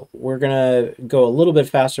 So we're going to go a little bit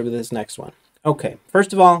faster with this next one. Okay,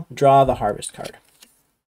 first of all, draw the harvest card.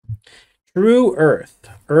 True Earth.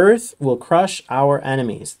 Earth will crush our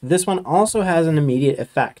enemies. This one also has an immediate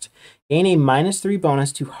effect. Gain a -3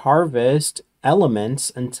 bonus to harvest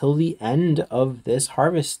elements until the end of this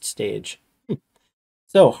harvest stage.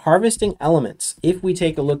 So harvesting elements. If we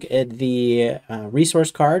take a look at the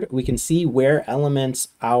resource card, we can see where elements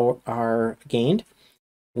are gained.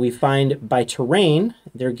 We find by terrain,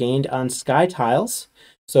 they're gained on SkyTiles.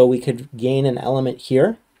 So we could gain an element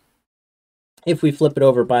here. If we flip it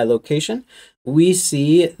over by location, we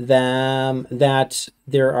see that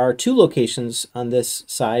there are 2 locations on this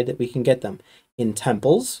side that we can get them. In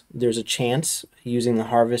temples, there's a chance using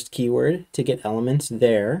the harvest keyword to get elements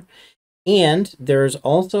there. And there's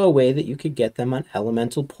also a way that you could get them on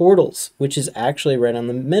elemental portals, which is actually right on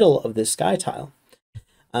the middle of this SkyTile.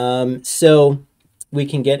 So we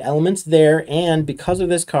can get elements there, and because of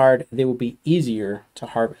this card, they will be easier to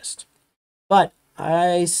harvest. But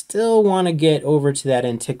I still want to get over to that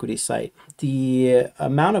antiquity site. The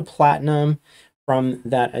amount of platinum from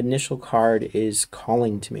that initial card is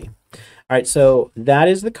calling to me. All right, so that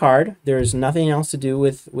is the card. There's nothing else to do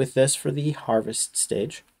with this for the harvest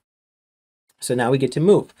stage. So now we get to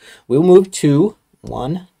move. We'll move 2,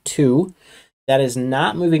 1, 2. That is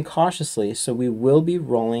not moving cautiously, so we will be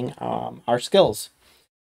rolling our skills.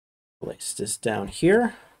 Place this down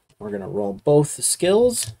here. We're going to roll both the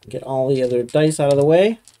skills, get all the other dice out of the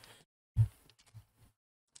way.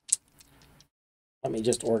 Let me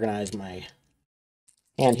just organize my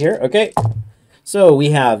hand here. Okay, so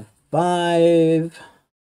we have 5,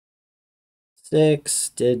 6,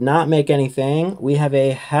 did not make anything. We have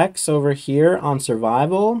a hex over here on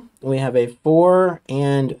survival. We have a 4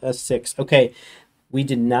 and a 6. Okay, we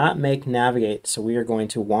did not make navigate, so we are going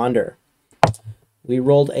to wander. We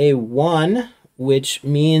rolled a 1, which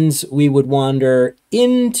means we would wander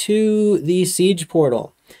into the siege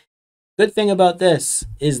portal. Good thing about this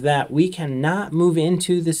is that we cannot move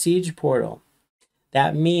into the siege portal.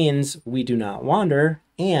 That means we do not wander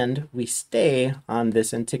and we stay on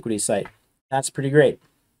this antiquity site. That's pretty great.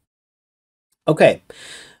 Okay,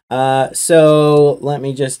 so let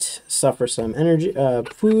me just suffer some energy,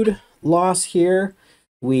 food loss here.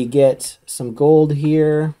 We get some gold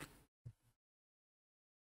here.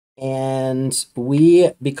 And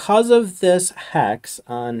because of this hex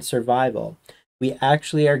on survival, we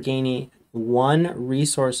actually are gaining one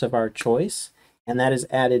resource of our choice, and that is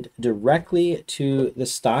added directly to the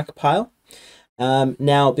stockpile.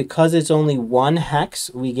 Now, because it's only one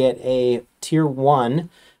hex, we get a tier 1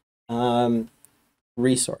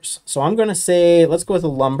 resource. So I'm going to say, let's go with a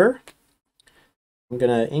lumber. I'm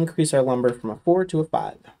going to increase our lumber from a 4 to a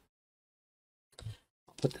 5. I'll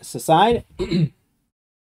put this aside.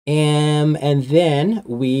 And then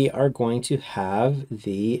we are going to have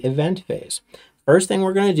the event phase. First thing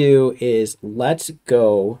we're going to do is let's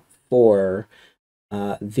go for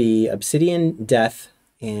the Obsidian Death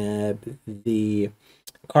and the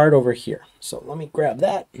card over here. So let me grab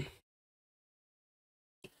that.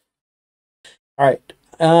 All right,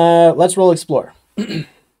 let's roll Explore.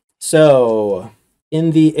 So in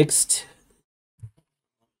the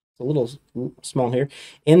a little small here.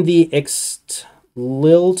 In the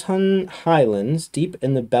Lilton Highlands, deep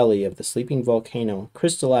in the belly of the sleeping volcano,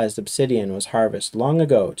 crystallized obsidian was harvested long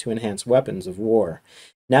ago to enhance weapons of war.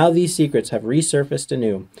 Now these secrets have resurfaced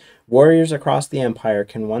anew. Warriors across the empire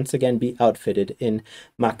can once again be outfitted in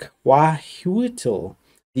Makwahuitl,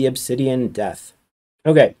 the Obsidian Death.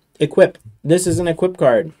 Okay, equip. This is an equip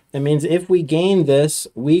card. It means if we gain this,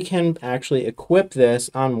 we can actually equip this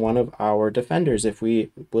on one of our defenders if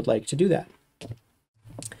we would like to do that.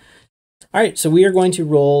 All right, so we are going to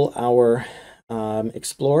roll our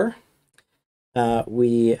Explorer.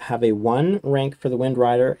 We have a 1 rank for the Wind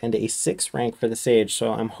Rider and a 6 rank for the Sage,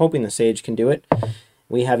 so I'm hoping the Sage can do it.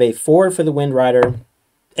 We have a 4 for the Wind Rider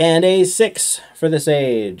and a 6 for the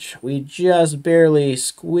Sage. We just barely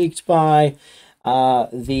squeaked by.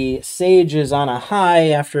 The Sage is on a high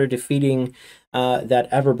after defeating that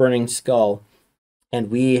ever-burning skull, and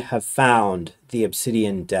we have found the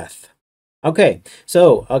Obsidian Death. Okay,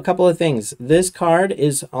 so a couple of things. This card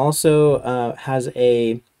is also has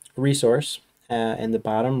a resource in the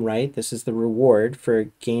bottom right. This is the reward for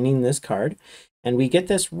gaining this card, and we get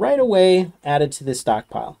this right away added to the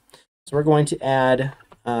stockpile. So we're going to add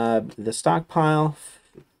the stockpile.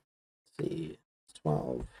 Let's see,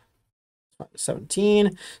 12,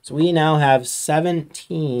 17. So we now have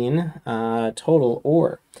 17 total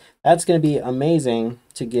ore. That's going to be amazing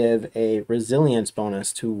to give a resilience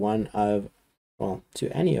bonus to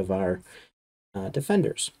to any of our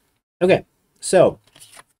defenders. Okay, so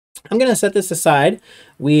I'm going to set this aside.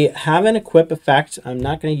 We have an equip effect. I'm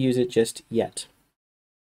not going to use it just yet.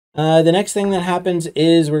 The next thing that happens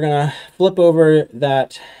is we're going to flip over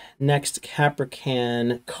that next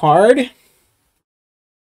Caprican card.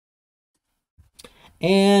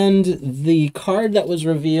 And the card that was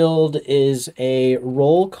revealed is a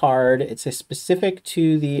roll card. It's a specific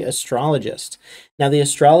to the Astrologist. Now, the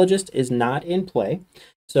Astrologist is not in play,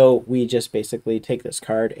 so we just basically take this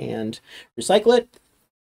card and recycle it.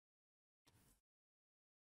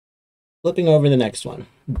 Flipping over the next one,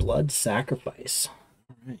 Blood Sacrifice.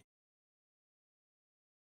 All right.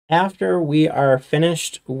 After we are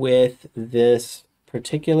finished with this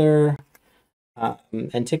particular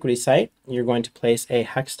antiquity site, you're going to place a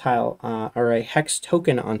hex tile or a hex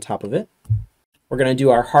token on top of it. We're going to do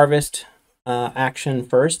our harvest action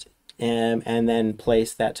first, and then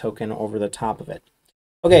place that token over the top of it.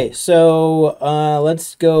 Okay, so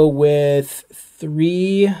let's go with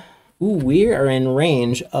 3. Ooh, we are in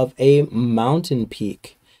range of a mountain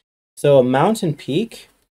peak. So a mountain peak,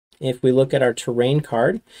 if we look at our terrain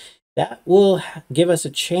card, that will give us a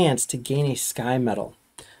chance to gain a sky medal.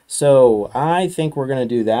 So I think we're going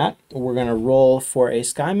to do that. We're going to roll for a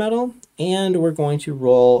sky medal, and we're going to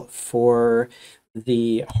roll for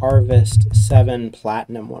the Harvest 7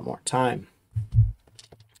 Platinum one more time.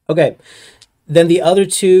 Okay, then the other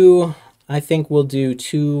 2, I think we'll do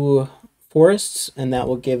 2 forests, and that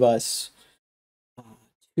will give us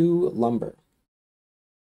 2 lumber.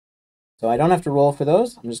 So I don't have to roll for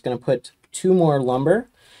those. I'm just going to put 2 more lumber.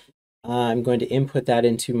 I'm going to input that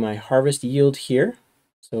into my harvest yield here.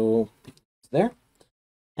 So there.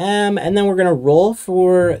 And then we're going to roll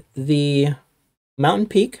for the mountain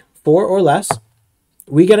peak, 4 or less.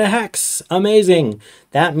 We get a hex. Amazing.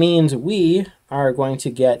 That means we are going to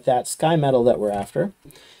get that sky medal that we're after.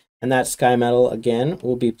 And that sky medal, again,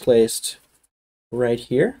 will be placed right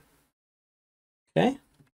here. Okay.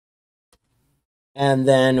 And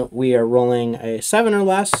then we are rolling a 7 or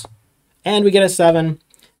less, and we get a 7.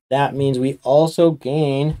 That means we also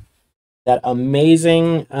gain that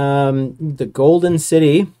amazing, the Golden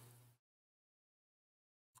City.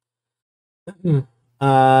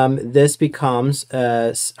 This becomes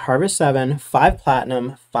Harvest 7, 5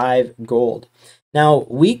 platinum, 5 gold. Now,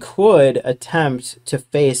 we could attempt to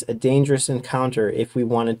face a dangerous encounter if we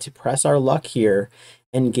wanted to press our luck here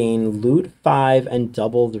and gain loot 5 and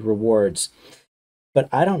double the rewards. But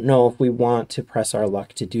I don't know if we want to press our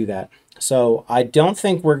luck to do that. So I don't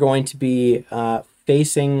think we're going to be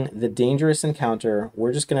facing the dangerous encounter.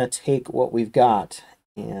 We're just going to take what we've got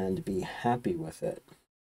and be happy with it.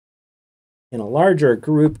 In a larger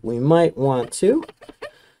group, we might want to.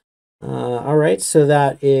 All right, so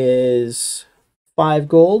that is 5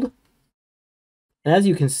 gold. And as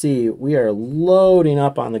you can see, we are loading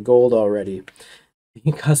up on the gold already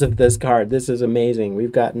because of this card. This is amazing.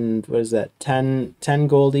 We've gotten, what is that, 10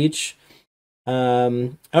 gold each.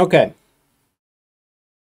 Okay.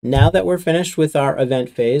 Now that we're finished with our event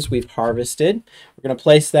phase, we've harvested. We're going to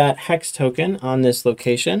place that hex token on this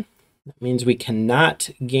location. That means we cannot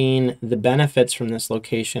gain the benefits from this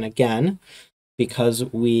location again because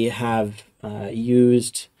we have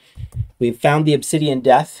we've found the obsidian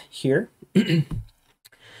death here.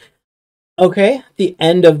 Okay, the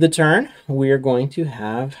end of the turn, we're going to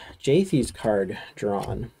have Jathi's card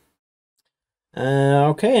drawn.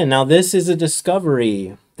 Okay, and now this is a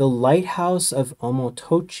discovery. The Lighthouse of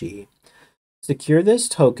Omotochi. Secure this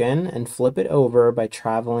token and flip it over by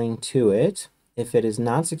traveling to it. If it is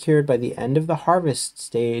not secured by the end of the harvest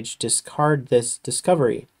stage, discard this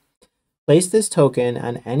discovery. Place this token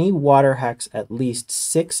on any water hex at least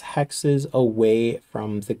 6 hexes away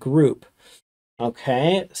from the group.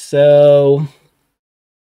 Okay, so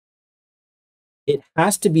it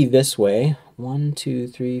has to be this way. 1, 2,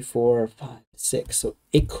 3, 4, 5, 6. So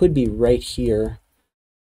it could be right here.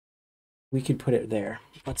 We could put it there.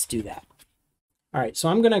 Let's do that. All right, so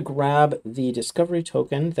I'm going to grab the discovery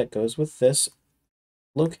token that goes with this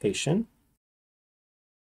location.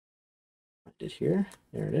 Find it here.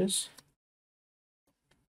 There it is.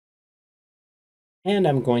 And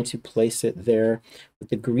I'm going to place it there with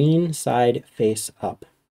the green side face up.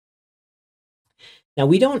 Now,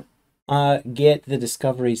 we don't get the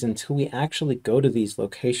discoveries until we actually go to these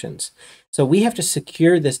locations. So we have to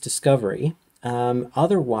secure this discovery.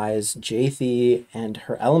 Otherwise, Jathi and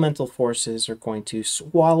her elemental forces are going to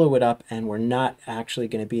swallow it up, and we're not actually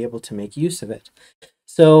going to be able to make use of it.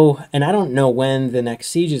 So, and I don't know when the next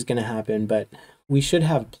siege is going to happen, but we should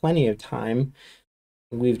have plenty of time.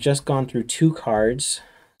 We've just gone through 2 cards.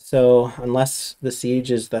 So unless the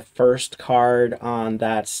siege is the first card on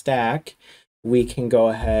that stack, we can go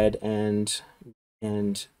ahead and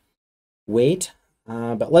wait.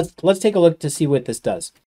 But let's take a look to see what this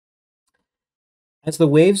does. As the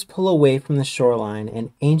waves pull away from the shoreline,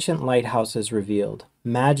 an ancient lighthouse is revealed.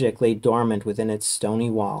 Magic lay dormant within its stony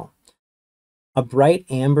wall. A bright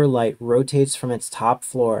amber light rotates from its top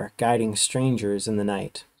floor, guiding strangers in the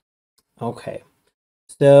night. Okay,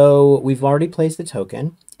 so we've already placed the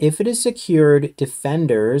token. If it is secured,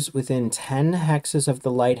 defenders within 10 hexes of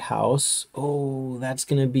the lighthouse. Oh, that's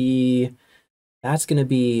gonna be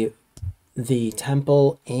the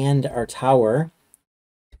temple and our tower.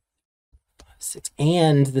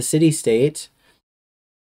 And the city-state.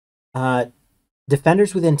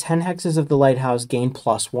 Defenders within 10 hexes of the lighthouse gain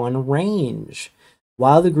 +1 range.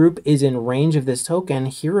 While the group is in range of this token,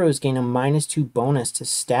 heroes gain a -2 bonus to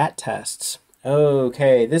stat tests.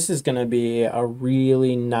 Okay, this is going to be a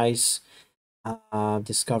really nice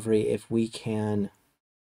discovery if we can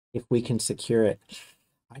secure it.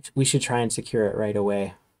 We should try and secure it right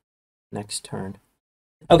away next turn.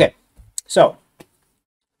 Okay, so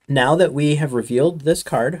now that we have revealed this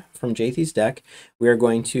card from Jathi's deck, we are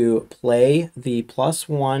going to play the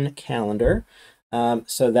 +1 calendar.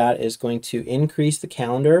 So that is going to increase the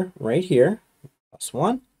calendar right here,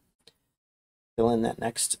 +1. Fill in that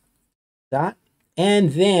next dot.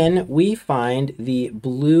 And then we find the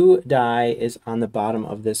blue die is on the bottom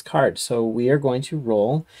of this card. So we are going to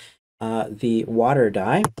roll the water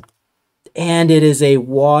die. And it is a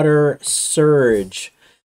water surge.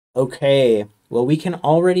 Okay. Well, we can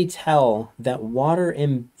already tell that water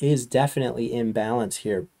is definitely in balance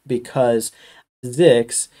here because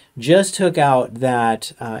Zix just took out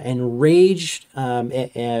that enraged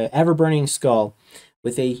ever-burning skull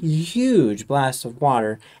with a huge blast of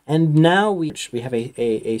water, and now we have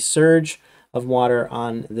a surge of water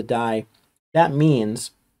on the die. That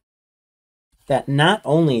means that not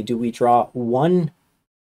only do we draw one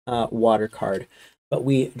water card, but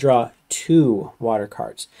we draw 2 water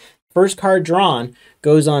cards. First card drawn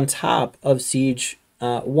goes on top of Siege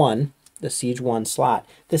 1, the Siege 1 slot.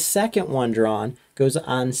 The second one drawn goes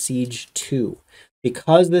on Siege 2.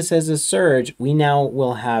 Because this is a surge, we now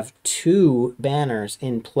will have 2 banners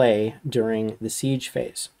in play during the siege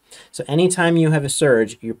phase. So anytime you have a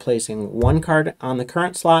surge, you're placing 1 card on the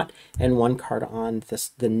current slot and 1 card on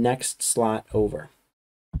the next slot over.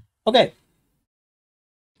 Okay,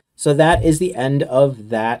 so that is the end of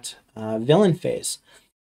that villain phase.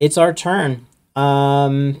 It's our turn.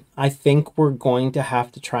 I think we're going to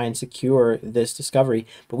have to try and secure this discovery,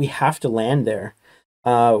 but we have to land there.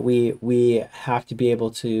 We have to be able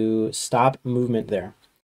to stop movement there.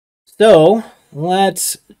 So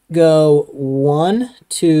let's go 1,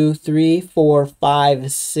 2, 3, 4,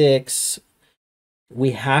 5, 6.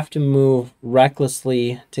 We have to move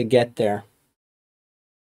recklessly to get there.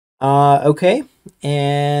 Okay,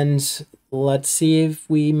 and let's see if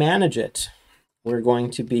we manage it. We're going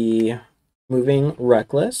to be moving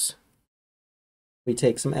reckless. We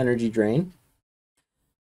take some energy drain.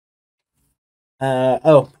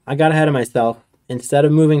 Oh, I got ahead of myself. Instead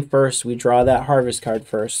of moving first, we draw that harvest card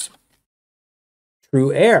first.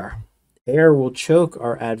 True air. Air will choke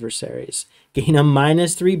our adversaries. Gain a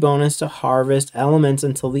 -3 bonus to harvest elements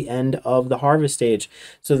until the end of the harvest stage.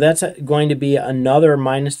 So that's going to be another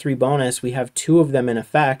 -3 bonus. We have 2 of them in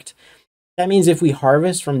effect. That means if we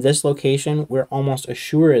harvest from this location, we're almost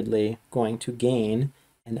assuredly going to gain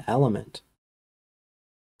an element.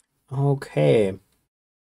 Okay.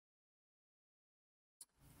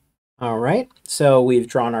 All right, so we've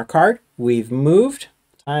drawn our card, we've moved.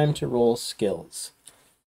 Time to roll skills.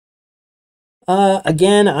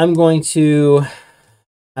 Again, I'm going to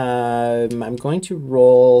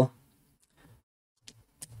roll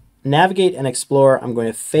navigate and explore. I'm going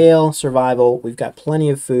to fail survival. We've got plenty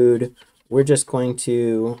of food. We're just going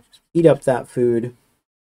to eat up that food,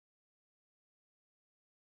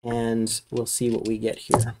 and we'll see what we get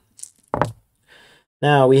here.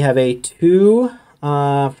 Now we have a 2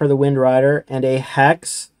 for the Wind Rider and a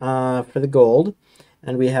hex for the gold,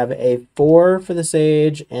 and we have a 4 for the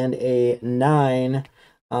Sage and a 9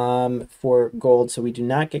 for gold. So we do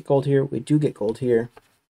not get gold here. We do get gold here.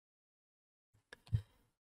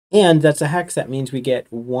 And that's a hex. That means we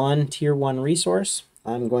get 1 tier 1 resource.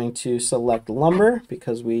 I'm going to select lumber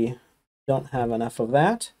because we don't have enough of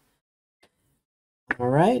that. All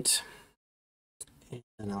right.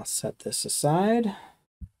 And I'll set this aside.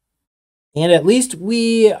 And at least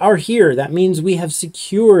we are here. That means we have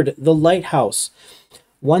secured the lighthouse.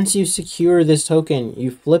 Once you secure this token, you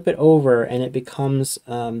flip it over and it becomes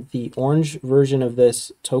the orange version of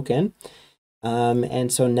this token.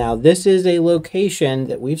 And so now this is a location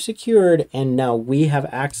that we've secured, and now we have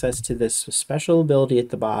access to this special ability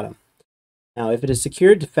at the bottom. Now, if it is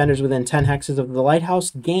secured, defenders within 10 hexes of the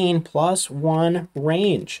lighthouse gain +1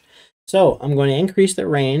 range. So I'm going to increase the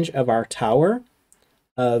range of our tower,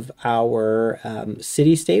 of our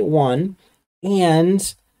city-state 1,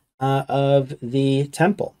 and of the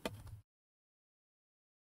temple.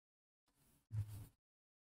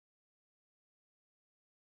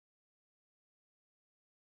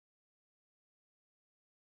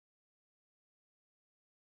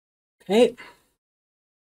 Okay.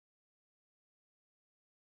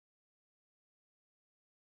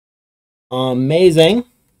 Amazing.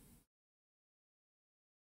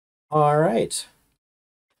 All right.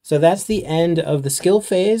 So that's the end of the skill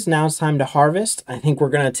phase. Now it's time to harvest. I think we're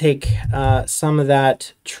going to take some of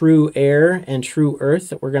that true air and true earth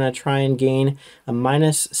that we're going to try and gain a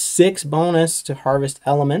 -6 bonus to harvest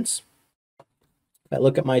elements. If I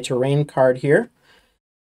look at my terrain card here,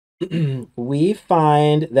 we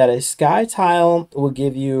find that a SkyTile will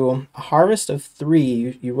give you a harvest of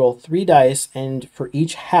 3. You roll 3 dice, and for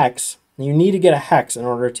each hex, you need to get a hex in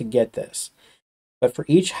order to get this. But for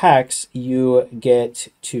each hex, you get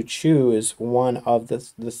to choose one of the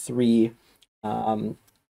 3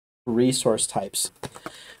 resource types.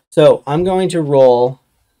 So I'm going to roll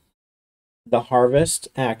the harvest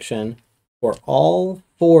action for all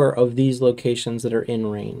 4 of these locations that are in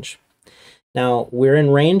range. Now, we're in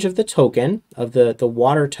range of the token, of the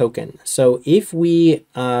water token. So if we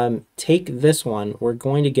take this one, we're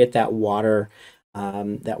going to get that water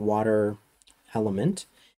element.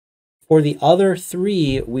 For the other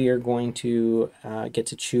 3, we are going to get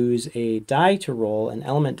to choose a die to roll, an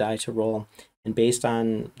element die to roll, and based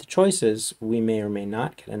on the choices, we may or may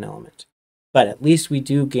not get an element. But at least we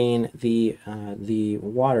do gain the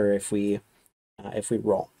water if we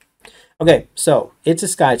roll. Okay, so it's a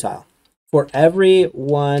SkyTile. For every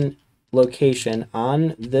 1 location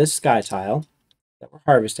on this SkyTile, that we're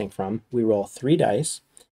harvesting from, we roll 3 dice,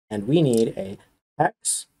 and we need a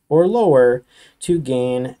hex or lower to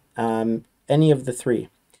gain any of the 3.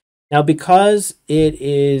 Now, because it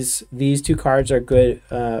is, these 2 cards are good,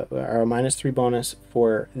 are a -3 bonus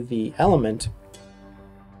for the element,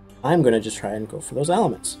 I'm going to just try and go for those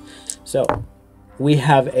elements. So we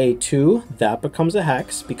have a 2, that becomes a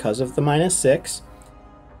hex because of the -6.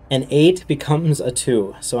 An 8 becomes a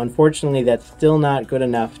 2. So unfortunately, that's still not good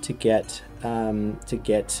enough to get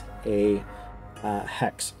a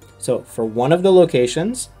hex. So for one of the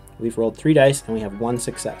locations, we've rolled 3 dice and we have 1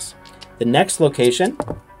 success. The next location,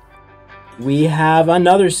 we have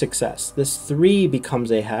another success. This 3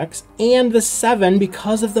 becomes a hex, and the 7,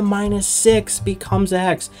 because of the -6, becomes a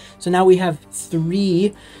hex. So now we have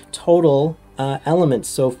 3 total elements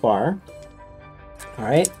so far. All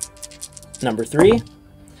right, number 3.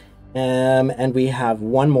 And we have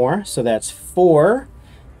 1 more, so that's 4.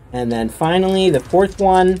 And then finally, the 4th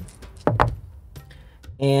one.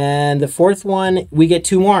 And the 4th one, we get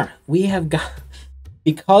 2 more. We have got,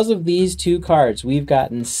 because of these 2 cards, we've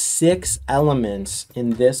gotten 6 elements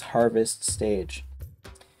in this harvest stage.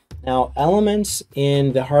 Now, elements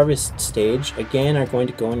in the harvest stage, again, are going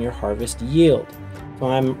to go in your harvest yield. So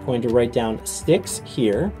I'm going to write down 6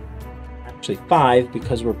 here, actually 5,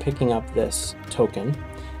 because we're picking up this token,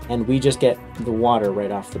 and we just get the water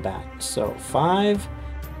right off the bat. So 5,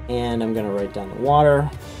 and I'm going to write down the water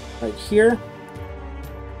right here.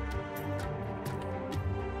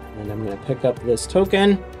 And I'm going to pick up this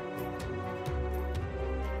token.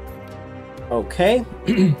 Okay.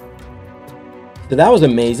 So that was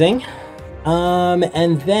amazing.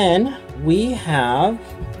 And then we have,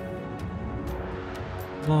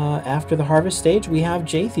 after the harvest stage, we have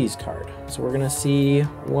Jathy's card. So we're going to see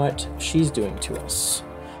what she's doing to us.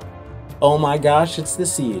 Oh my gosh, it's the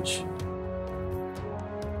siege.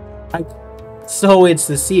 So it's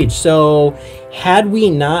the siege. So had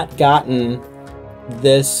we not gotten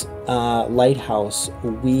this lighthouse,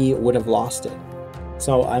 we would have lost it.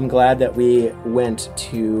 So I'm glad that we went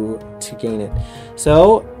to gain it.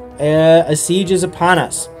 So a siege is upon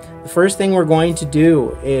us. The first thing we're going to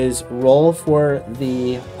do is roll for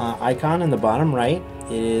the icon in the bottom right.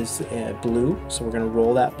 It is blue, so we're going to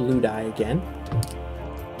roll that blue die again.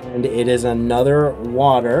 And it is another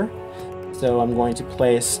water. So I'm going to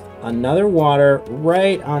place another water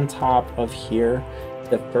right on top of here,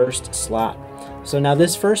 the first slot. So now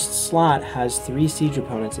this first slot has 3 siege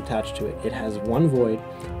opponents attached to it. It has 1 void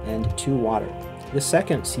and 2 water. The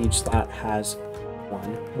second siege slot has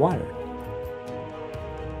 1 water.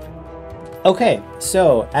 Okay,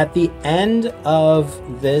 so at the end of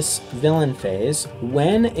this villain phase,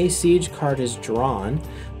 when a siege card is drawn,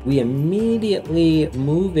 we immediately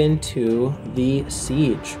move into the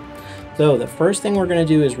siege. So the first thing we're going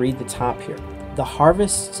to do is read the top here. The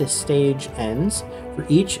harvest stage ends. For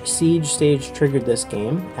each siege stage triggered this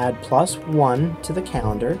game, add +1 to the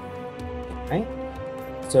calendar. Right?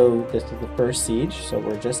 So this is the first siege, so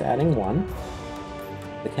we're just adding 1.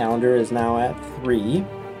 The calendar is now at 3.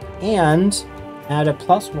 And add a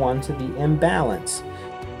 +1 to the imbalance.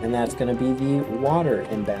 And that's going to be the water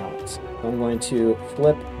imbalance. So I'm going to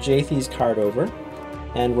flip Jathy's card over,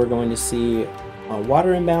 and we're going to see a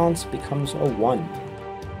water imbalance becomes a 1.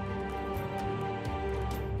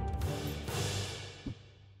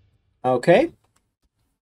 Okay.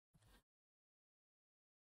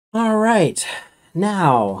 All right.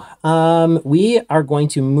 Now, we are going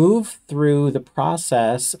to move through the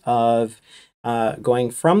process of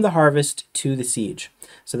going from the harvest to the siege.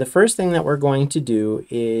 So the first thing that we're going to do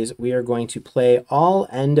is we are going to play all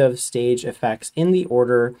end of stage effects in the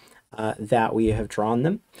order that we have drawn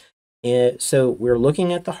them. So we're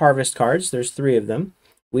looking at the harvest cards. There's 3 of them.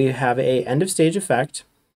 We have a end of stage effect.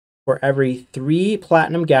 For every 3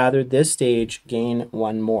 platinum gathered this stage, gain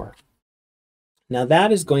 1 more. Now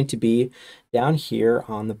that is going to be down here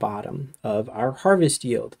on the bottom of our harvest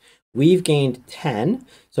yield. We've gained 10,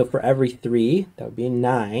 so for every 3, that would be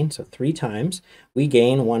 9, so 3 times, we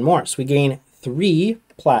gain 1 more. So we gain 3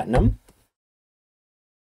 platinum,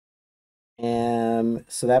 and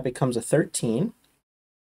so that becomes a 13.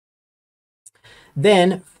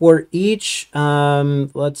 Then for each,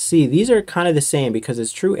 let's see, these are kind of the same because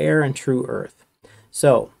it's true air and true earth.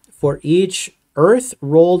 So for each earth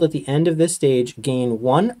rolled at the end of this stage, gain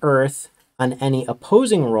 1 earth on any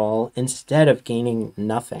opposing roll instead of gaining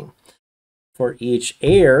nothing. For each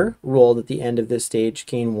air rolled at the end of this stage,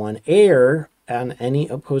 gain 1 air on any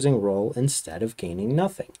opposing roll instead of gaining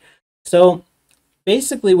nothing. So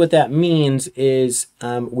Basically, what that means is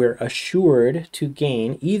we're assured to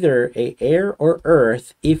gain either a air or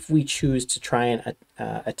earth if we choose to try and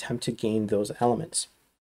attempt to gain those elements.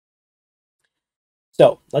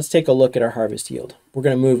 So let's take a look at our harvest yield. We're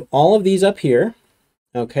going to move all of these up here,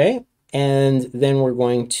 okay? And then we're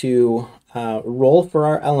going to roll for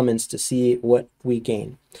our elements to see what we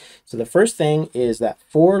gain. So the first thing is that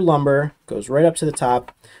 4 lumber goes right up to the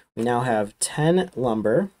top. We now have 10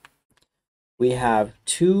 lumber. We have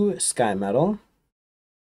 2 sky metal.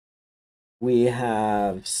 We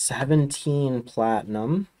have 17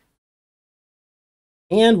 platinum.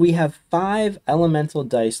 And we have 5 elemental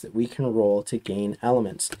dice that we can roll to gain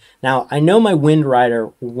elements. Now, I know my Wind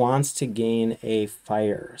Rider wants to gain a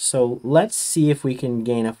fire. So let's see if we can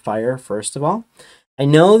gain a fire first of all. I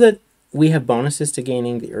know that we have bonuses to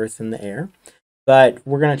gaining the earth and the air, but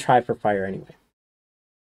we're going to try for fire anyway.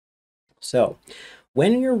 So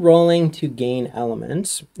when you're rolling to gain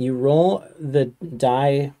elements, you roll the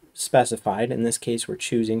die specified. In this case, we're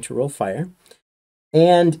choosing to roll fire.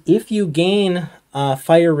 And if you gain a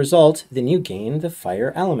fire result, then you gain the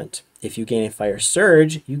fire element. If you gain a fire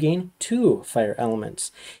surge, you gain 2 fire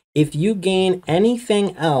elements. If you gain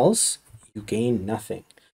anything else, you gain nothing.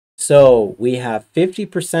 So we have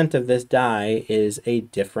 50% of this die is a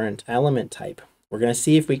different element type. We're going to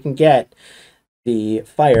see if we can get the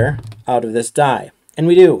fire out of this die. And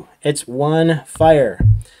we do. It's 1 fire.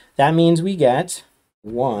 That means we get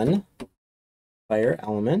 1 fire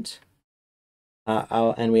element.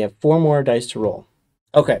 And we have 4 more dice to roll.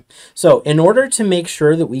 Okay, so in order to make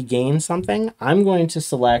sure that we gain something, I'm going to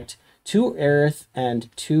select 2 earth and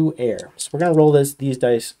 2 air. So we're going to roll these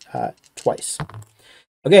dice twice.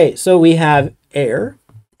 Okay, so we have air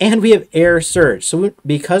and we have air surge. So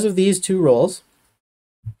because of these 2 rolls,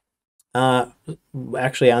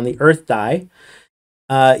 actually on the earth die,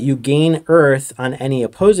 you gain earth on any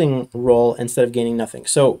opposing roll instead of gaining nothing.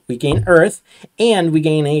 So we gain earth and we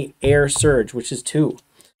gain a air surge, which is 2.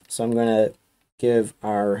 So I'm going to give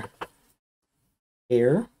our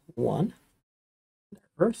air 1,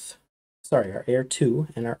 our air 2,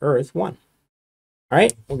 and our earth 1. All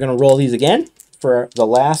right, we're going to roll these again for the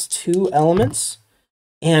last 2 elements.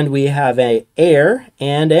 And we have a air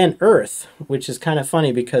and an earth, which is kind of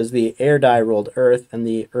funny because the air die rolled earth and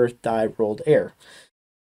the earth die rolled air.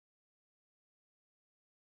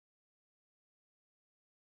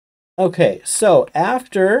 Okay, so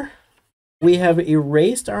after we have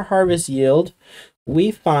erased our harvest yield, we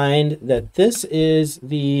find that this is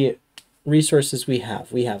the resources we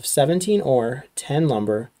have. We have 17 ore, 10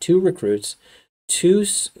 lumber, 2 recruits, 2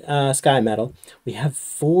 sky metal. We have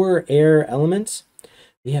 4 air elements.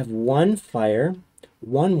 We have 1 fire,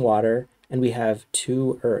 1 water, and we have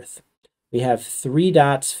 2 earth. We have 3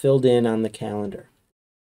 dots filled in on the calendar.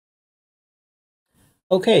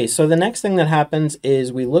 Okay, so the next thing that happens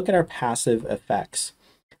is we look at our passive effects.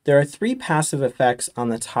 There are 3 passive effects on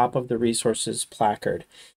the top of the resources placard.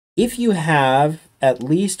 If you have at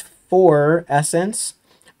least 4 essence,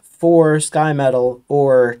 4 sky metal,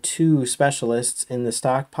 or 2 specialists in the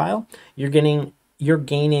stockpile, you're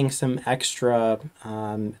gaining some extra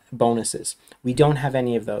bonuses. We don't have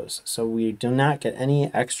any of those, so we do not get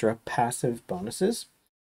any extra passive bonuses.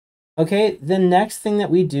 Okay, the next thing that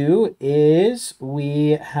we do is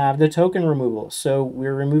we have the token removal. So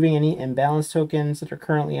we're removing any imbalance tokens that are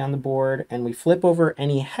currently on the board, and we flip over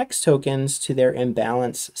any hex tokens to their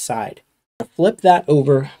imbalance side. Flip that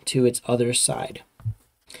over to its other side.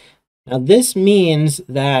 Now this means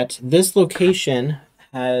that this location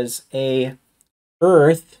has a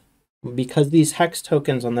earth, because these hex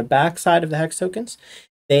tokens on the back side of the hex tokens,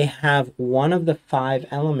 they have one of the 5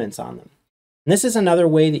 elements on them. And this is another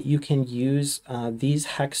way that you can use these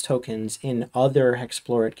hex tokens in other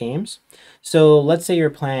Hexplorit games. So let's say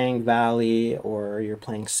you're playing Valley, or you're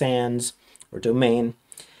playing Sands, or Domain.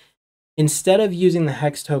 Instead of using the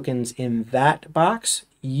hex tokens in that box,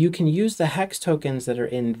 you can use the hex tokens that are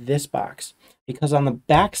in this box, because on the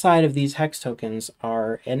back side of these hex tokens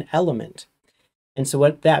are an element. And so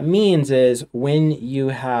what that means is when you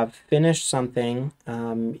have finished something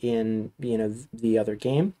in the other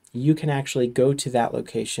game, you can actually go to that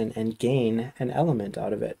location and gain an element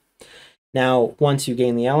out of it. Now, once you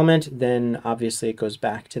gain the element, then obviously it goes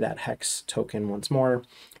back to that hex token once more.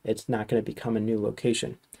 It's not going to become a new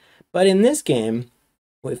location. But in this game,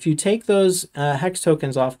 if you take those hex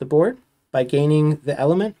tokens off the board by gaining the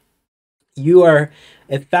element, you are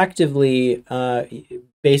effectively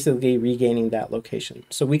basically regaining that location.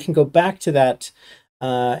 So we can go back to that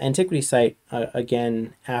antiquity site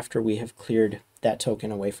again after we have cleared that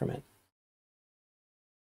token away from it.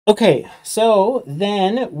 Okay, so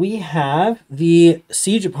then we have the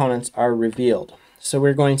siege opponents are revealed. So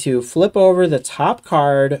we're going to flip over the top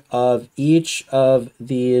card of each of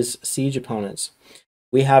these siege opponents.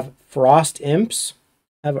 We have Frost Imps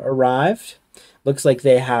have arrived. Looks like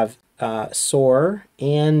they have Soar,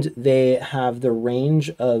 and they have the range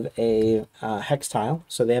of a Hex Tile.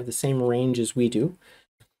 So they have the same range as we do.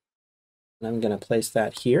 And I'm going to place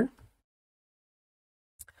that here.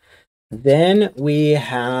 Then we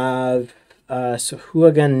have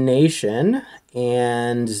Suhuagan Nation,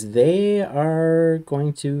 and they are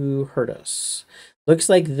going to hurt us. Looks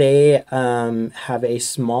like they have a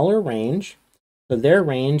smaller range. So their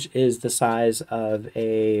range is the size of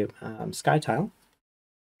a SkyTile.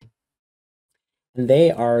 And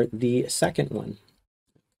they are the second one.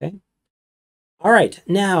 Okay. All right,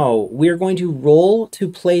 now we're going to roll to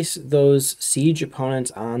place those siege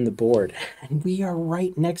opponents on the board. And we are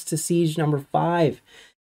right next to siege number 5.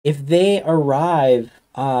 If they arrive,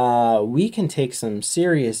 we can take some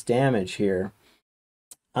serious damage here.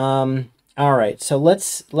 All right, so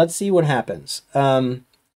let's see what happens.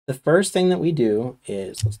 The first thing that we do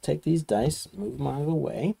is let's take these dice, move them out of the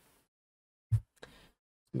way.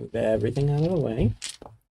 Move everything out of the way.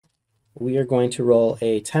 We are going to roll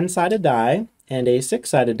a 10-sided die and a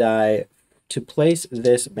 6-sided die to place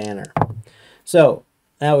this banner. So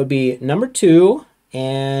that would be number 2,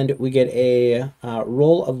 and we get a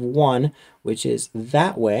roll of 1, which is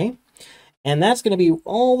that way. And that's going to be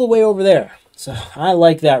all the way over there. So I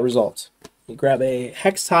like that result. You grab a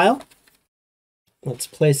hex tile. Let's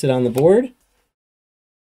place it on the board.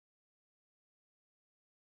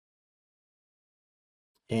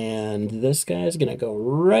 And this guy is going to go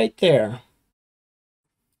right there.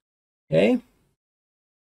 Okay.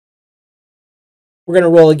 We're going to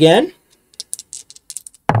roll again.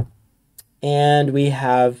 And we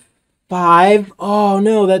have 5. Oh,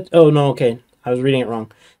 no. Okay. I was reading it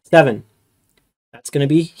wrong. 7. That's going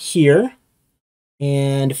to be here.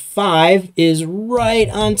 And 5 is right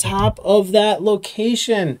on top of that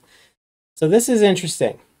location. So this is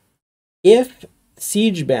interesting. If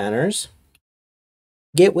siege banners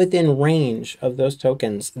get within range of those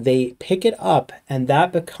tokens, they pick it up, and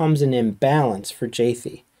that becomes an imbalance for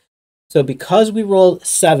Jathe. So because we rolled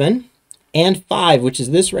 7 and 5, which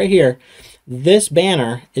is this right here, this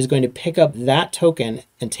banner is going to pick up that token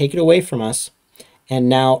and take it away from us. And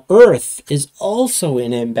now Earth is also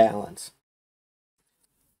in imbalance.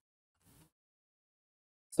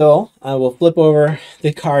 So I will flip over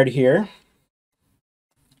the card here.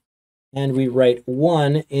 And we write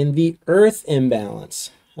 1 in the Earth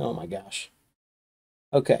imbalance. Oh my gosh.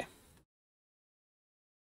 Okay.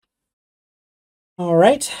 All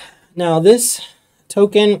right. Now this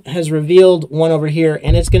token has revealed 1 over here,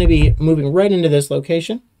 and it's going to be moving right into this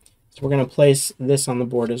location. So we're going to place this on the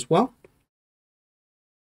board as well.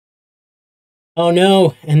 Oh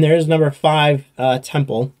no, and there's number 5,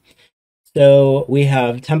 Temple. So we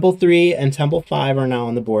have Temple 3 and Temple 5 are now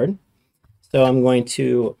on the board. So I'm going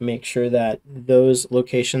to make sure that those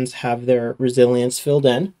locations have their resilience filled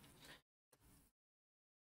in.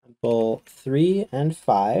 Temple 3 and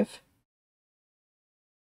 5.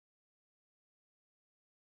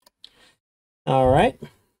 All right.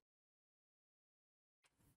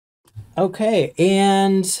 Okay,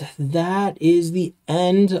 and that is the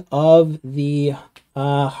end of the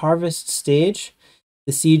harvest stage.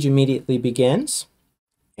 The siege immediately begins,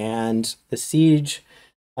 and the siege,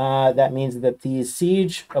 that means that these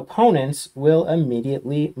siege opponents will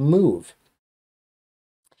immediately move.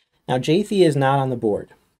 Now, Jathe is not on the board.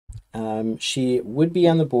 She would be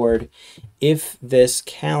on the board if this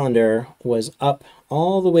calendar was up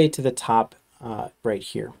all the way to the top right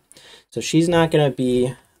here. So she's not going to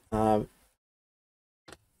be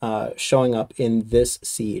showing up in this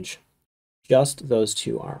siege. Just those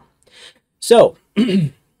 2 are. So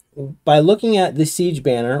by looking at the siege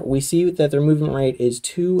banner, we see that their movement rate is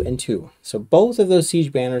 2 and 2. So both of those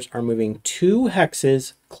siege banners are moving 2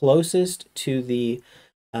 hexes closer to the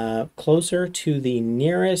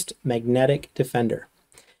nearest magnetic defender.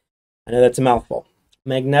 I know that's a mouthful.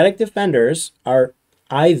 Magnetic defenders are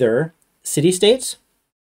either city-states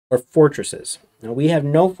or fortresses. Now, we have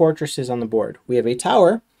no fortresses on the board. We have a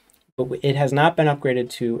tower, but it has not been upgraded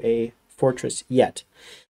to a fortress yet.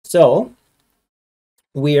 So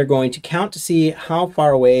we are going to count to see how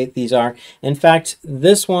far away these are. In fact,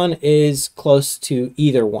 this one is close to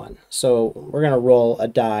either one. So we're going to roll a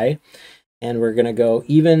die, and we're going to go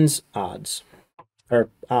evens, odds, or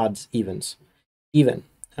odds, evens. Even.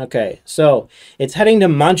 Okay, so it's heading to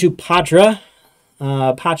Manchu Pacha,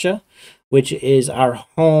 which is our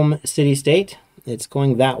home city-state. It's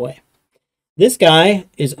going that way. This guy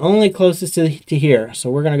is only closest to here. So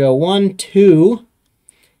we're going to go 1, 2,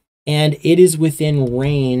 and it is within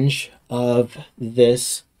range of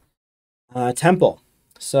this temple.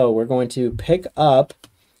 So we're going to pick up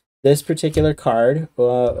this particular card,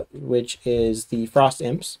 which is the Frost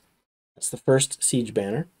Imps. That's the first siege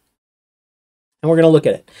banner. And we're going to look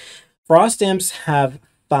at it. Frost Imps have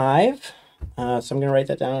 5. So I'm going to write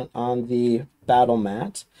that down on the battle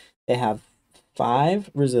mat. They have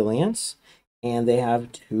 5 resilience, and they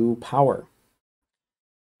have 2 power.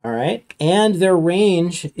 All right. And their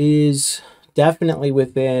range is definitely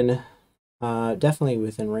within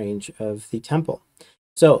range of the temple.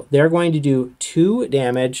 So they're going to do 2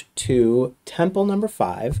 damage to temple number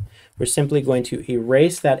 5. We're simply going to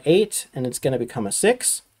erase that 8, and it's going to become a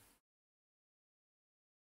 6.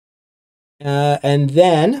 And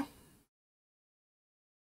then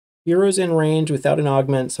heroes in range without an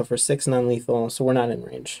augment, so for 6 non-lethal, so we're not in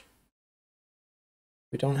range.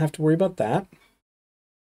 We don't have to worry about that.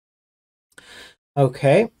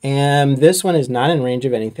 Okay, and this one is not in range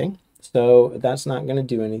of anything, so that's not going to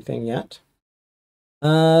do anything yet.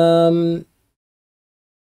 Let's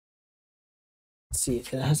see, it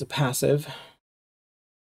has a passive.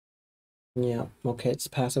 Yeah, okay, its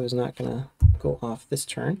passive is not going to go off this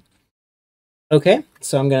turn. Okay,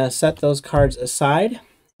 so I'm going to set those cards aside.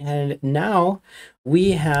 And now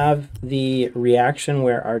we have the reaction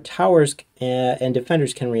where our towers and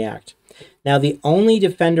defenders can react. Now, the only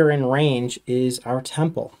defender in range is our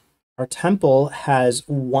temple. Our temple has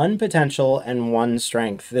 1 potential and 1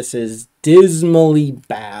 strength. This is dismally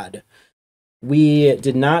bad. We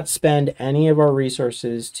did not spend any of our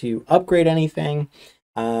resources to upgrade anything.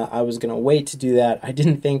 I was going to wait to do that. I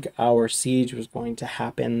didn't think our siege was going to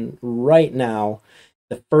happen right now.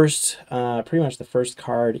 The first, pretty much the first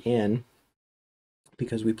card in,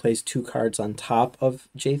 because we placed 2 cards on top of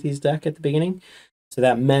Jathi's deck at the beginning. So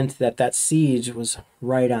that meant that that siege was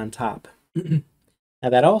right on top. Now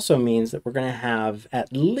that also means that we're going to have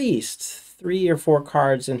at least 3 or 4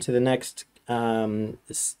 cards into the next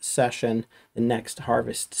session, the next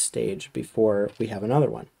harvest stage, before we have another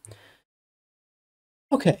one.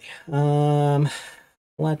 Okay,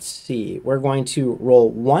 let's see. We're going to roll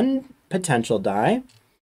 1 potential die,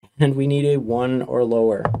 and we need a 1 or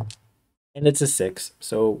lower. And it's a 6,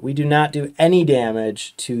 so we do not do any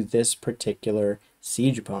damage to this particular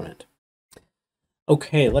siege opponent.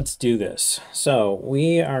 Okay, let's do this. So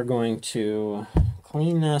we are going to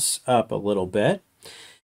clean this up a little bit.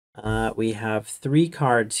 We have 3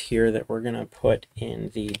 cards here that we're going to put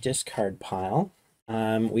in the discard pile.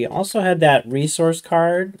 We also had that resource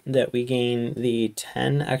card that we gain the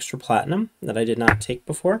 10 extra platinum that I did not take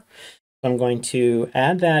before. So I'm going to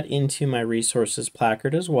add that into my resources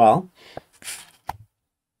placard as well.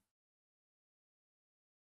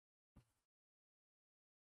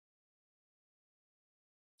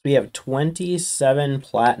 We have 27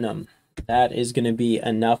 platinum. That is going to be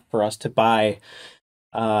enough for us to buy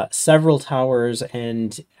several towers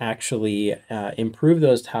and actually improve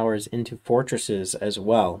those towers into fortresses as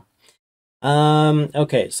well.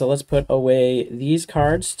 Okay, so let's put away these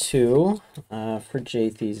cards too for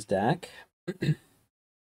Jathi's deck.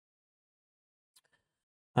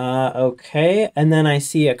 Okay, and then I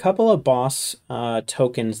see a couple of boss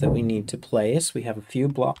tokens that we need to place. We have a few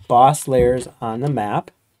boss layers on the map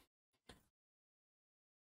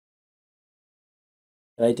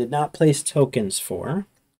that I did not place tokens for.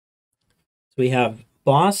 So we have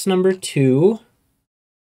boss number 2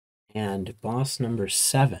 and boss number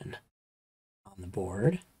 7 on the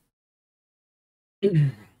board.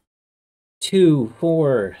 2,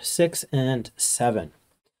 4, 6, and 7.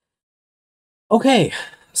 Okay,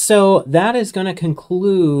 so that is going to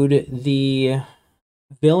conclude the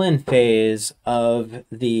villain phase of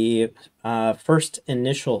the first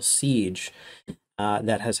initial siege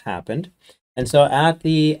that has happened. And so at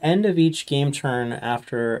the end of each game turn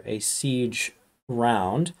after a siege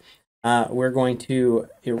round, we're going to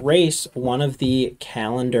erase one of the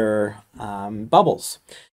calendar bubbles.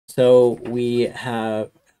 So we are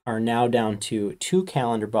now down to 2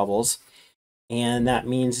 calendar bubbles, and that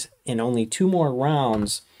means in only 2 more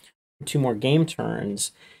rounds, 2 more game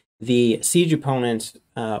turns, the siege opponent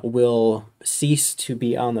will cease to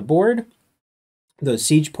be on the board. Those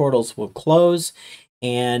siege portals will close,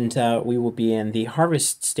 and we will be in the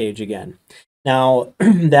harvest stage again. Now,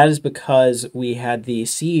 that is because we had the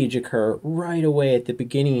siege occur right away at the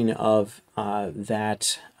beginning of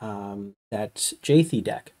that Jathi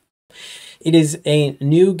deck. It is a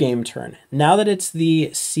new game turn. Now that it's the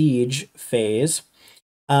siege phase,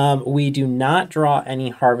 we do not draw any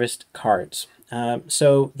harvest cards.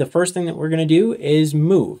 So the first thing that we're going to do is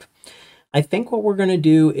move. I think what we're going to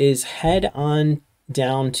do is head on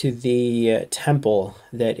down to the temple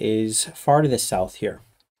that is far to the south here.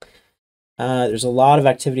 There's a lot of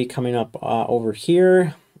activity coming up over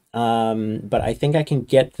here, but I think I can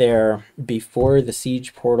get there before the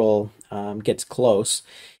siege portal gets close,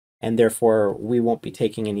 and therefore we won't be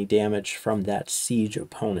taking any damage from that siege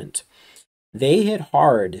opponent. They hit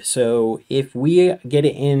hard, so if we get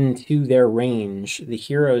into their range, the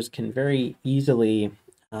heroes can very easily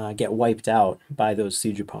get wiped out by those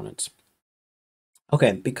siege opponents.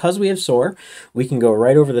 Okay, because we have soar, we can go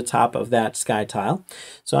right over the top of that sky tile.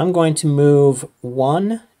 So I'm going to move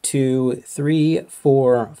 1, 2, 3,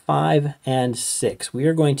 4, 5, and 6. We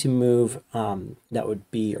are going to move, that would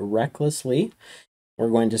be recklessly. We're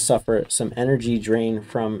going to suffer some energy drain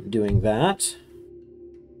from doing that.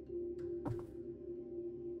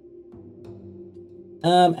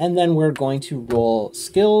 And then we're going to roll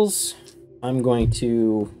skills. I'm going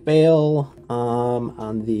to fail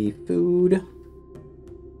on the food.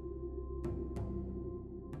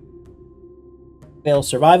 Fail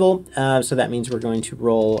survival, so that means we're going to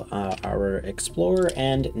roll our explorer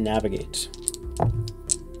and navigate.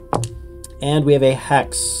 And we have a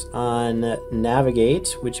hex on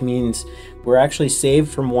navigate, which means we're actually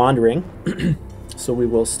saved from wandering. So we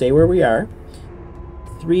will stay where we are.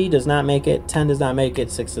 3 does not make it, 10 does not make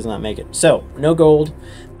it, 6 does not make it. So no gold,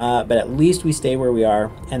 but at least we stay where we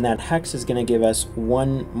are. And that hex is going to give us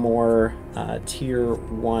one more tier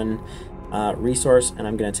 1 resource, and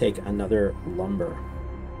I'm going to take another lumber.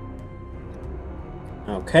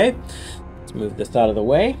 Okay, let's move this out of the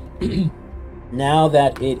way. Now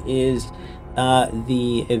that it is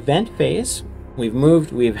the event phase, we've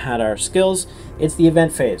moved, we've had our skills, it's the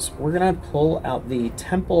event phase. We're going to pull out the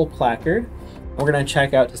temple placard. We're going to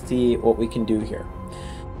check out to see what we can do here.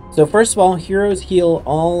 So first of all, heroes heal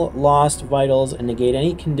all lost vitals and negate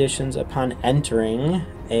any conditions upon entering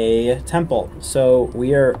a temple. So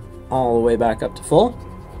we are all the way back up to full.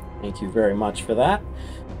 Thank you very much for that.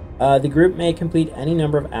 The group may complete any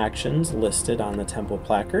number of actions listed on the temple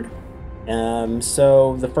placard.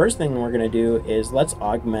 So the first thing we're going to do is let's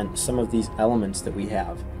augment some of these elements that we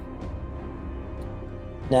have.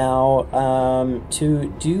 Now, to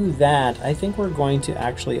do that, I think we're going to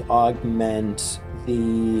actually augment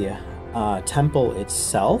the temple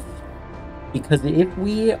itself, because if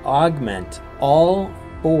we augment all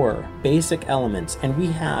 4 basic elements, and we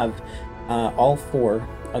have all 4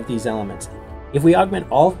 of these elements, if we augment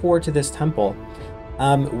all 4 to this temple,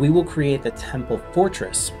 we will create the temple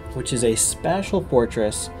fortress, which is a special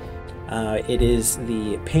fortress. It is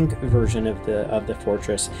the pink version of the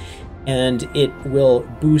fortress, and it will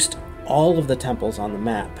boost all of the temples on the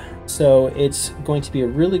map. So it's going to be a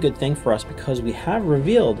really good thing for us because we have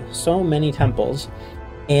revealed so many temples,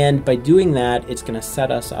 and by doing that, it's going to set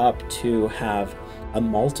us up to have a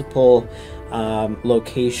multiple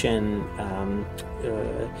location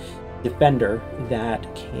defender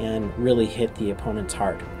that can really hit the opponent's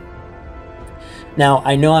heart. Now,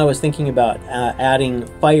 I know I was thinking about adding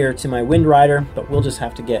fire to my Wind Rider, but we'll just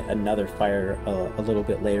have to get another fire a little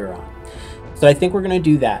bit later on. So I think we're going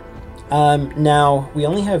to do that. Now, we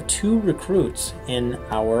only have 2 recruits in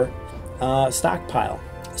our stockpile.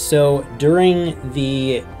 So during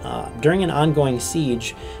an ongoing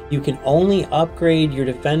siege, you can only upgrade your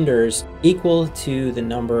defenders equal to the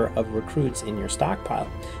number of recruits in your stockpile.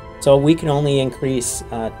 So we can only increase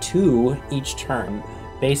 2 each turn.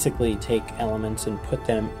 Basically take elements and put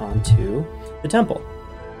them onto the temple.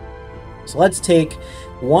 So let's take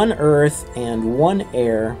 1 earth and 1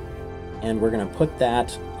 air, and we're going to put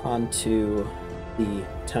that onto the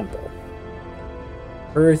temple.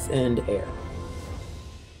 Earth and air.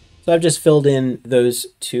 So I've just filled in those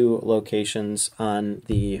 2 locations on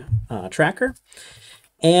the tracker.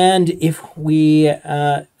 And if we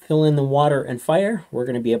fill in the water and fire, we're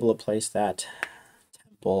going to be able to place that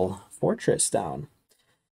temple fortress down.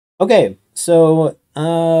 Okay, so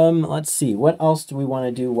let's see. What else do we want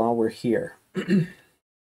to do while we're here?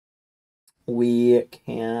 We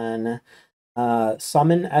can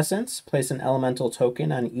summon essence, place an elemental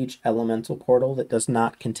token on each elemental portal that does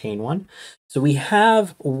not contain one. So we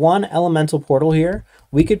have 1 elemental portal here.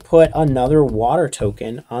 We could put another water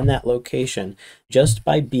token on that location just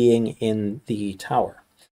by being in the tower.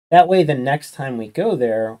 That way, the next time we go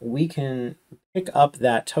there, we can pick up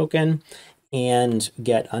that token and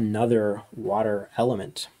get another water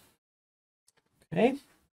element. Okay.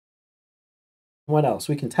 What else?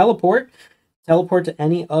 We can teleport to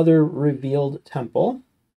any other revealed temple,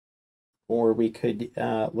 or we could,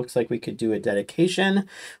 looks like we could do a dedication.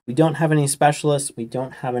 We don't have any specialists. We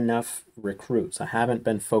don't have enough recruits. I haven't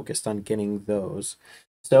been focused on getting those.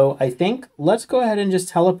 So I think let's go ahead and just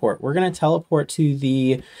teleport. We're going to teleport to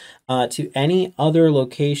the to any other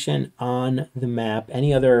location on the map,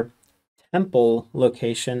 any other temple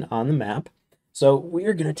location on the map. So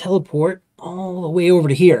we're going to teleport all the way over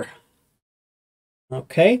to here.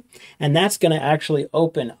 Okay, and that's going to actually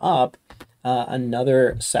open up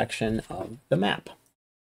another section of the map.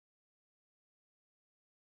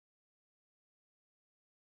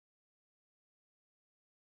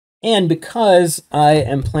 And because I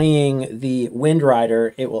am playing the Wind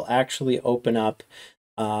Rider, it will actually open up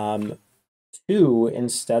 2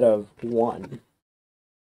 instead of 1.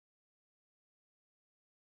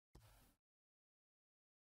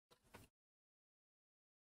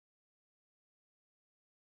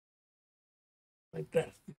 Like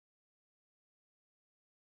that.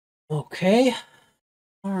 Okay.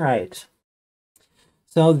 All right.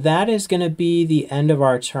 So that is going to be the end of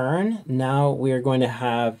our turn. Now we are going to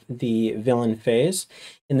have the villain phase.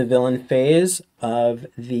 In the villain phase of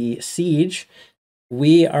the siege,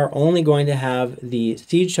 we are only going to have the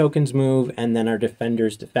siege tokens move and then our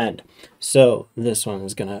defenders defend. So this one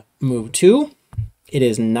is going to move 2. It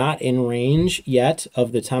is not in range yet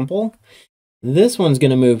of the temple. This one's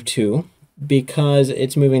going to move 2 because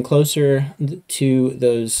it's moving closer to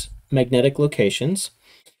those magnetic locations.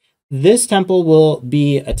 This temple will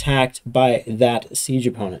be attacked by that siege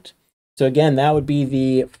opponent. So again, that would be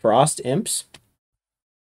the Frost Imps.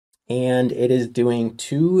 And it is doing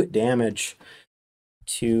 2 damage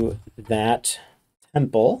to that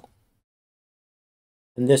temple.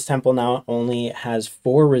 And this temple now only has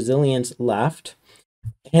 4 resilience left.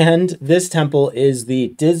 And this temple is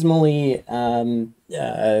the dismally bad.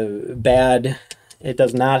 It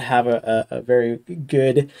does not have a very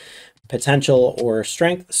good potential or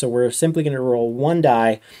strength. So we're simply going to roll 1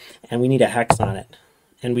 die, and we need a hex on it.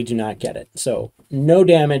 And we do not get it. So no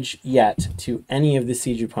damage yet to any of the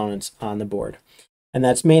siege opponents on the board. And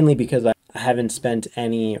that's mainly because I haven't spent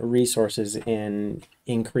any resources in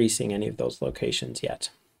increasing any of those locations yet.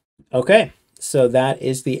 Okay, so that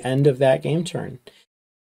is the end of that game turn.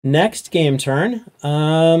 Next game turn,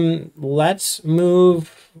 let's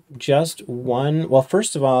move just 1. Well,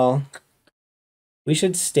 first of all, we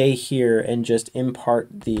should stay here and just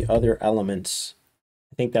impart the other elements.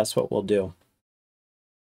 I think that's what we'll do.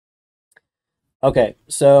 Okay,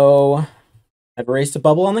 so I've erased a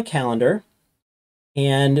bubble on the calendar.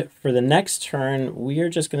 And for the next turn, we are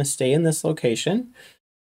just going to stay in this location.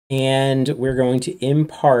 And we're going to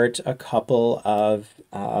impart a couple of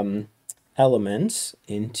elements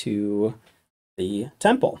into the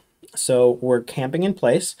temple. So we're camping in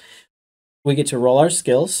place. We get to roll our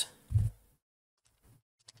skills.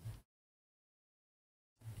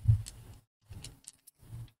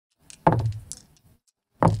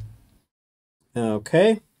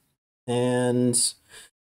 Okay. And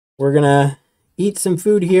we're going to eat some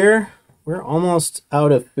food here. We're almost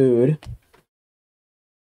out of food.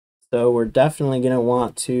 So we're definitely going to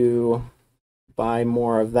want to buy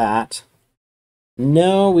more of that.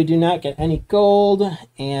 No, we do not get any gold.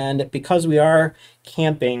 And because we are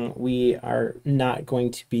camping, we are not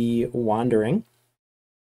going to be wandering.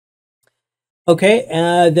 Okay,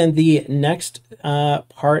 then the next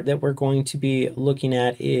part that we're going to be looking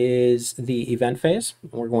at is the event phase.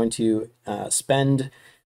 We're going to spend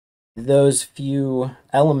those few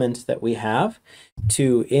elements that we have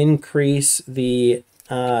to increase the,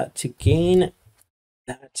 to gain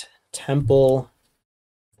that temple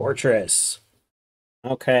fortress.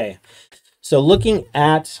 Okay, so looking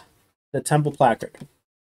at the temple placard,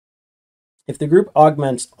 if the group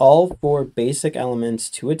augments all 4 basic elements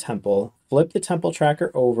to a temple, flip the temple tracker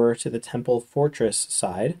over to the temple fortress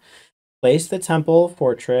side, place the temple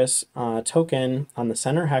fortress token on the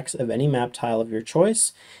center hex of any map tile of your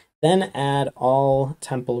choice, then add all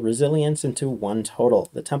temple resilience into 1 total.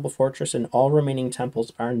 The temple fortress and all remaining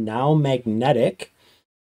temples are now magnetic.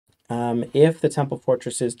 If the temple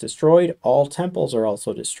fortress is destroyed, all temples are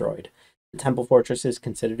also destroyed. The temple fortress is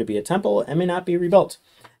considered to be a temple and may not be rebuilt.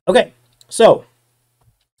 Okay, so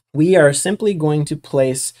we are simply going to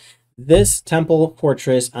place this temple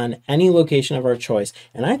fortress on any location of our choice.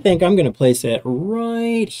 And I think I'm going to place it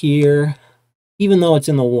right here. Even though it's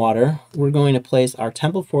in the water, we're going to place our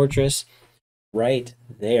temple fortress right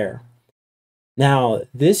there. Now,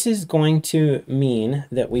 this is going to mean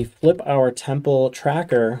that we flip our temple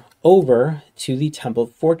tracker over to the temple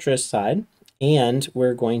fortress side, and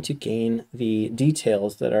we're going to gain the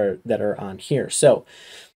details that are on here. So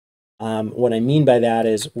what I mean by that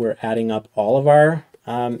is we're adding up all of our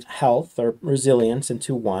health or resilience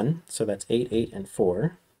into 1. So that's 8, 8, and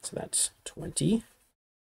 4. So that's 20.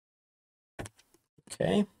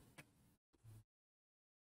 Okay.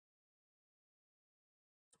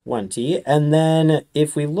 20. And then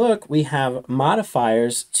if we look, we have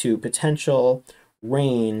modifiers to potential,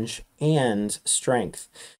 range, and strength.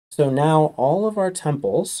 So now all of our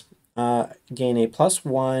temples gain a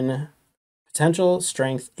 +1 potential,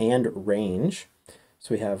 strength, and range.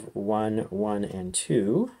 So we have 1, 1, and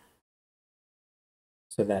 2.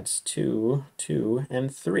 So that's 2, 2,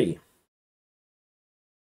 and 3.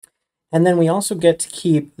 And then we also get to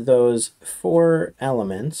keep those 4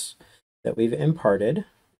 elements that we've imparted.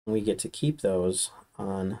 And we get to keep those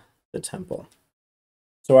on the temple.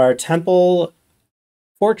 So our temple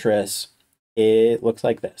fortress, it looks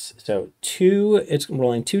like this. So 2, it's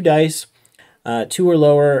rolling 2 dice, 2 or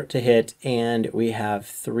lower to hit, and we have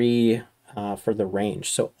 3 for the range.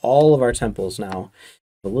 So all of our temples now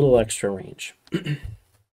have a little extra range.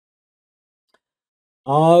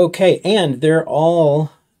 Okay, and they're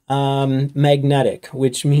all magnetic,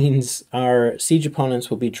 which means our siege opponents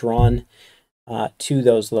will be drawn to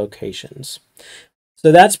those locations.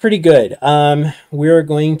 So that's pretty good. We're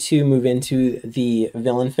going to move into the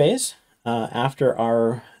villain phase after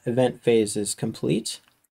our event phase is complete.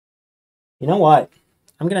 You know what?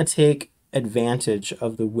 I'm going to take advantage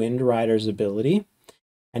of the Wind Rider's ability,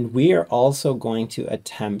 and we are also going to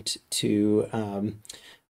attempt to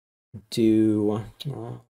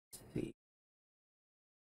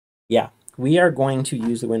we are going to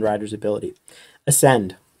use the Wind Rider's ability.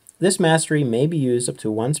 Ascend. This mastery may be used up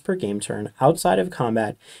to once per game turn outside of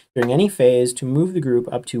combat during any phase to move the group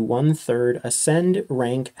up to 1/3 Ascend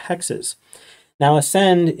rank hexes. Now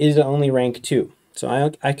Ascend is only rank 2,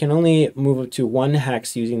 so I can only move up to 1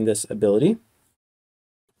 hex using this ability.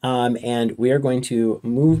 And we are going to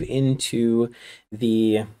move into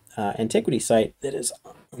the antiquity site that is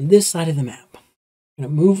on this side of the map. I'm going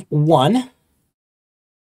to move 1.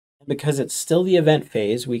 Because it's still the event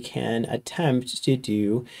phase, we can attempt to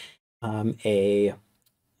do a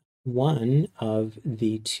one of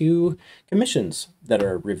the 2 commissions that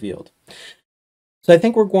are revealed. So I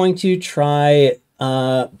think we're going to try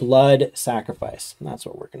blood sacrifice. And that's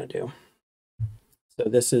what we're going to do. So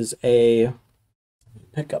this is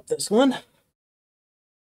pick up this one.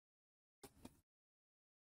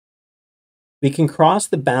 We can cross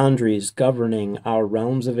the boundaries governing our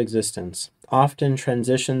realms of existence. Often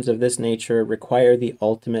transitions of this nature require the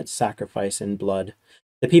ultimate sacrifice in blood.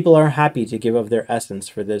 The people are happy to give of their essence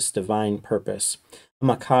for this divine purpose. A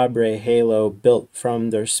macabre halo built from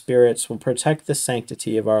their spirits will protect the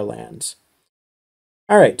sanctity of our lands.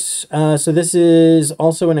 All right, so this is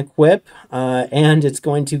also an equip, and it's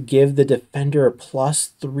going to give the defender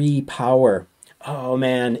 +3 power. Oh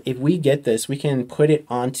man, if we get this, we can put it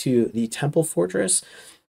onto the temple fortress,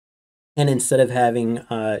 and instead of having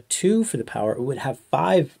 2 for the power, it would have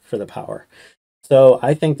 5 for the power. So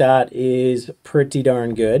I think that is pretty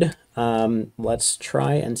darn good. Let's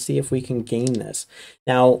try and see if we can gain this.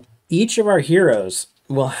 Now, each of our heroes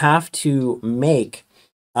will have to make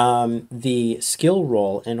the skill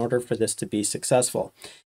roll in order for this to be successful.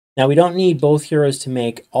 Now, we don't need both heroes to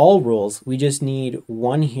make all rolls. We just need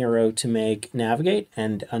one hero to make Navigate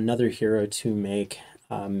and another hero to make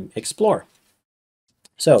Explore.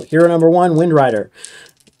 So, hero number 1, Wind Rider.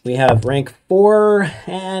 We have rank 4,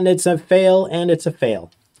 and it's a fail, and it's a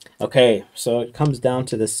fail. Okay, so it comes down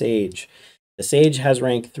to the Sage. The Sage has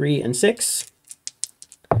rank 3 and 6.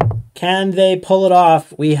 Can they pull it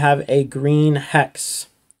off? We have a green hex.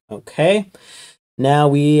 Okay. Now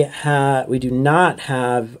we do not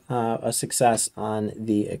have a success on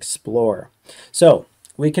the Explorer. So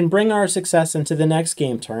we can bring our success into the next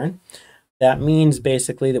game turn. That means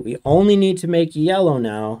basically that we only need to make yellow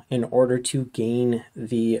now in order to gain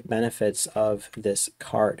the benefits of this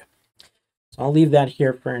card. So I'll leave that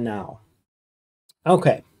here for now.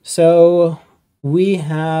 Okay, so we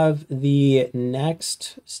have the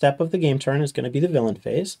next step of the game turn is going to be the villain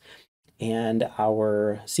phase. And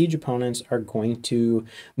our siege opponents are going to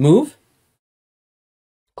move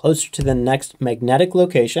closer to the next magnetic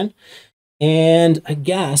location. And I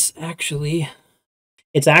guess, actually,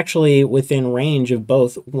 it's actually within range of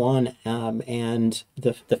both 1 and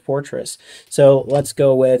the fortress. So let's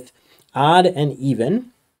go with odd and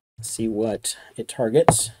even. Let's see what it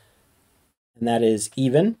targets. And that is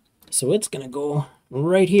even. So it's going to go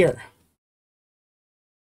right here.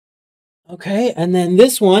 Okay, and then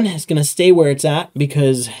this one is going to stay where it's at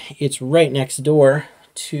because it's right next door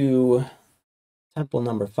to temple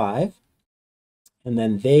number 5. And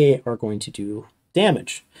then they are going to do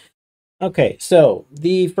damage. Okay, so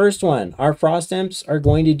the first one, our Frost Imps are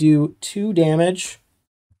going to do 2 damage.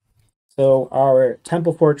 So our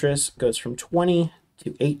Temple Fortress goes from 20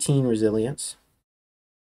 to 18 resilience.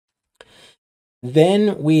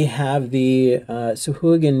 Then we have the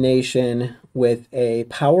Suhugan Nation with a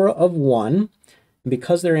power of 1.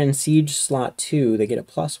 Because they're in siege slot 2, they get a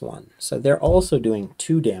 +1. So they're also doing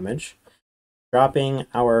 2 damage, dropping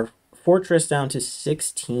our fortress down to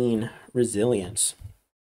 16 resilience.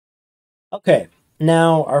 Okay,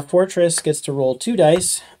 now our fortress gets to roll 2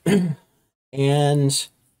 dice, and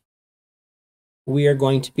we are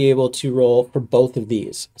going to be able to roll for both of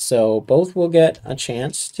these. So both will get a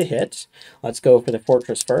chance to hit. Let's go for the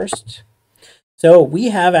fortress first. So we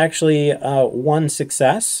have actually 1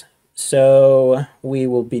 success. So we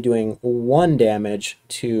will be doing 1 damage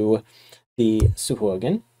to the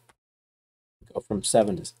Suhugan. Go from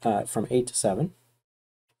 8 to 7.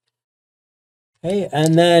 Okay,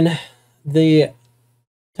 and then the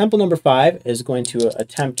temple number 5 is going to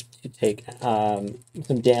attempt to take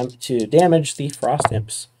damage the frost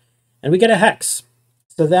imps, and we get a hex.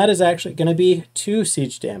 So that is actually going to be 2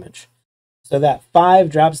 siege damage. So that 5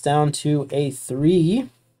 drops down to a 3.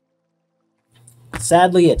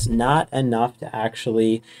 Sadly, it's not enough to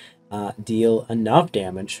actually deal enough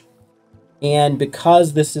damage. And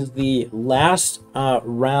because this is the last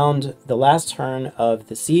round, the last turn of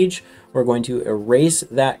the siege, we're going to erase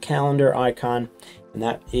that calendar icon, and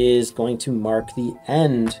that is going to mark the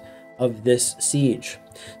end of this siege.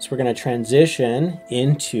 So we're going to transition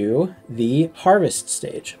into the harvest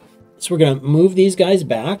stage. So we're going to move these guys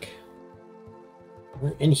back.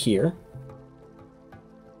 We're in here.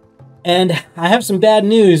 And I have some bad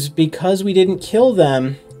news. Because we didn't kill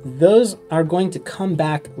them, those are going to come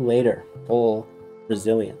back later, full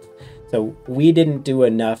resilient. So we didn't do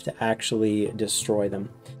enough to actually destroy them.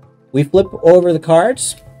 We flip over the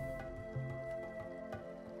cards.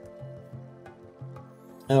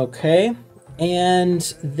 Okay, and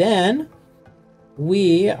then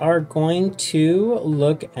we are going to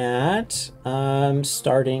look at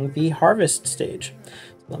starting the harvest stage.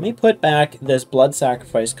 Let me put back this blood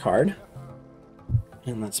sacrifice card,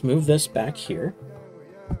 and let's move this back here.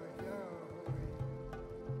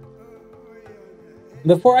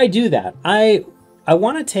 Before I do that, I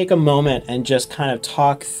want to take a moment and just kind of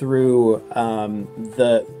talk through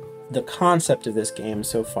the concept of this game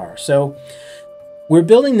so far. So we're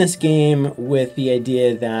building this game with the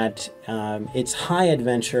idea that it's high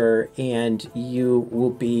adventure, and you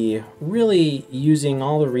will be really using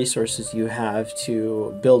all the resources you have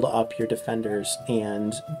to build up your defenders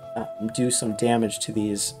and do some damage to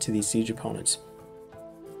these siege opponents.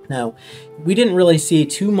 Now, we didn't really see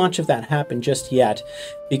too much of that happen just yet,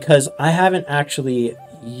 because I haven't actually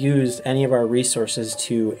used any of our resources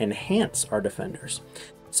to enhance our defenders.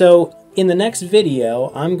 So in the next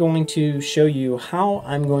video, I'm going to show you how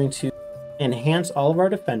I'm going to enhance all of our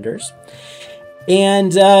defenders.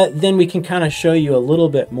 And then we can kind of show you a little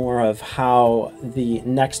bit more of how the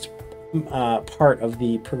next part of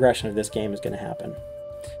the progression of this game is going to happen.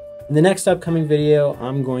 In the next upcoming video,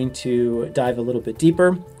 I'm going to dive a little bit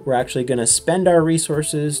deeper. We're actually going to spend our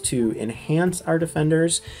resources to enhance our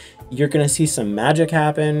defenders. You're going to see some magic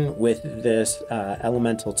happen with this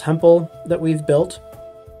elemental temple that we've built,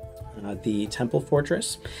 the temple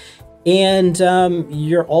fortress. And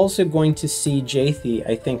you're also going to see Jathi,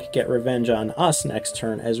 I think, get revenge on us next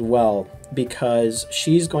turn as well, because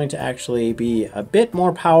she's going to actually be a bit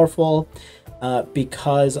more powerful,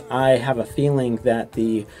 because I have a feeling that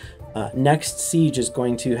the next siege is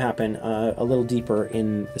going to happen a little deeper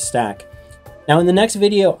in the stack. Now in the next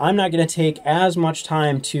video, I'm not going to take as much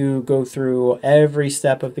time to go through every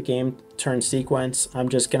step of the game turn sequence. I'm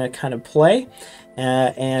just going to kind of play,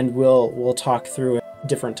 and we'll talk through it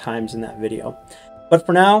different times in that video. But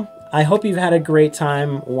for now, I hope you've had a great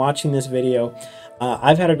time watching this video.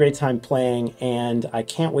 I've had a great time playing, and I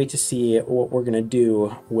can't wait to see what we're going to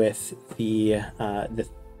do with the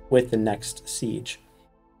next siege.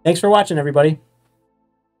 Thanks for watching, everybody.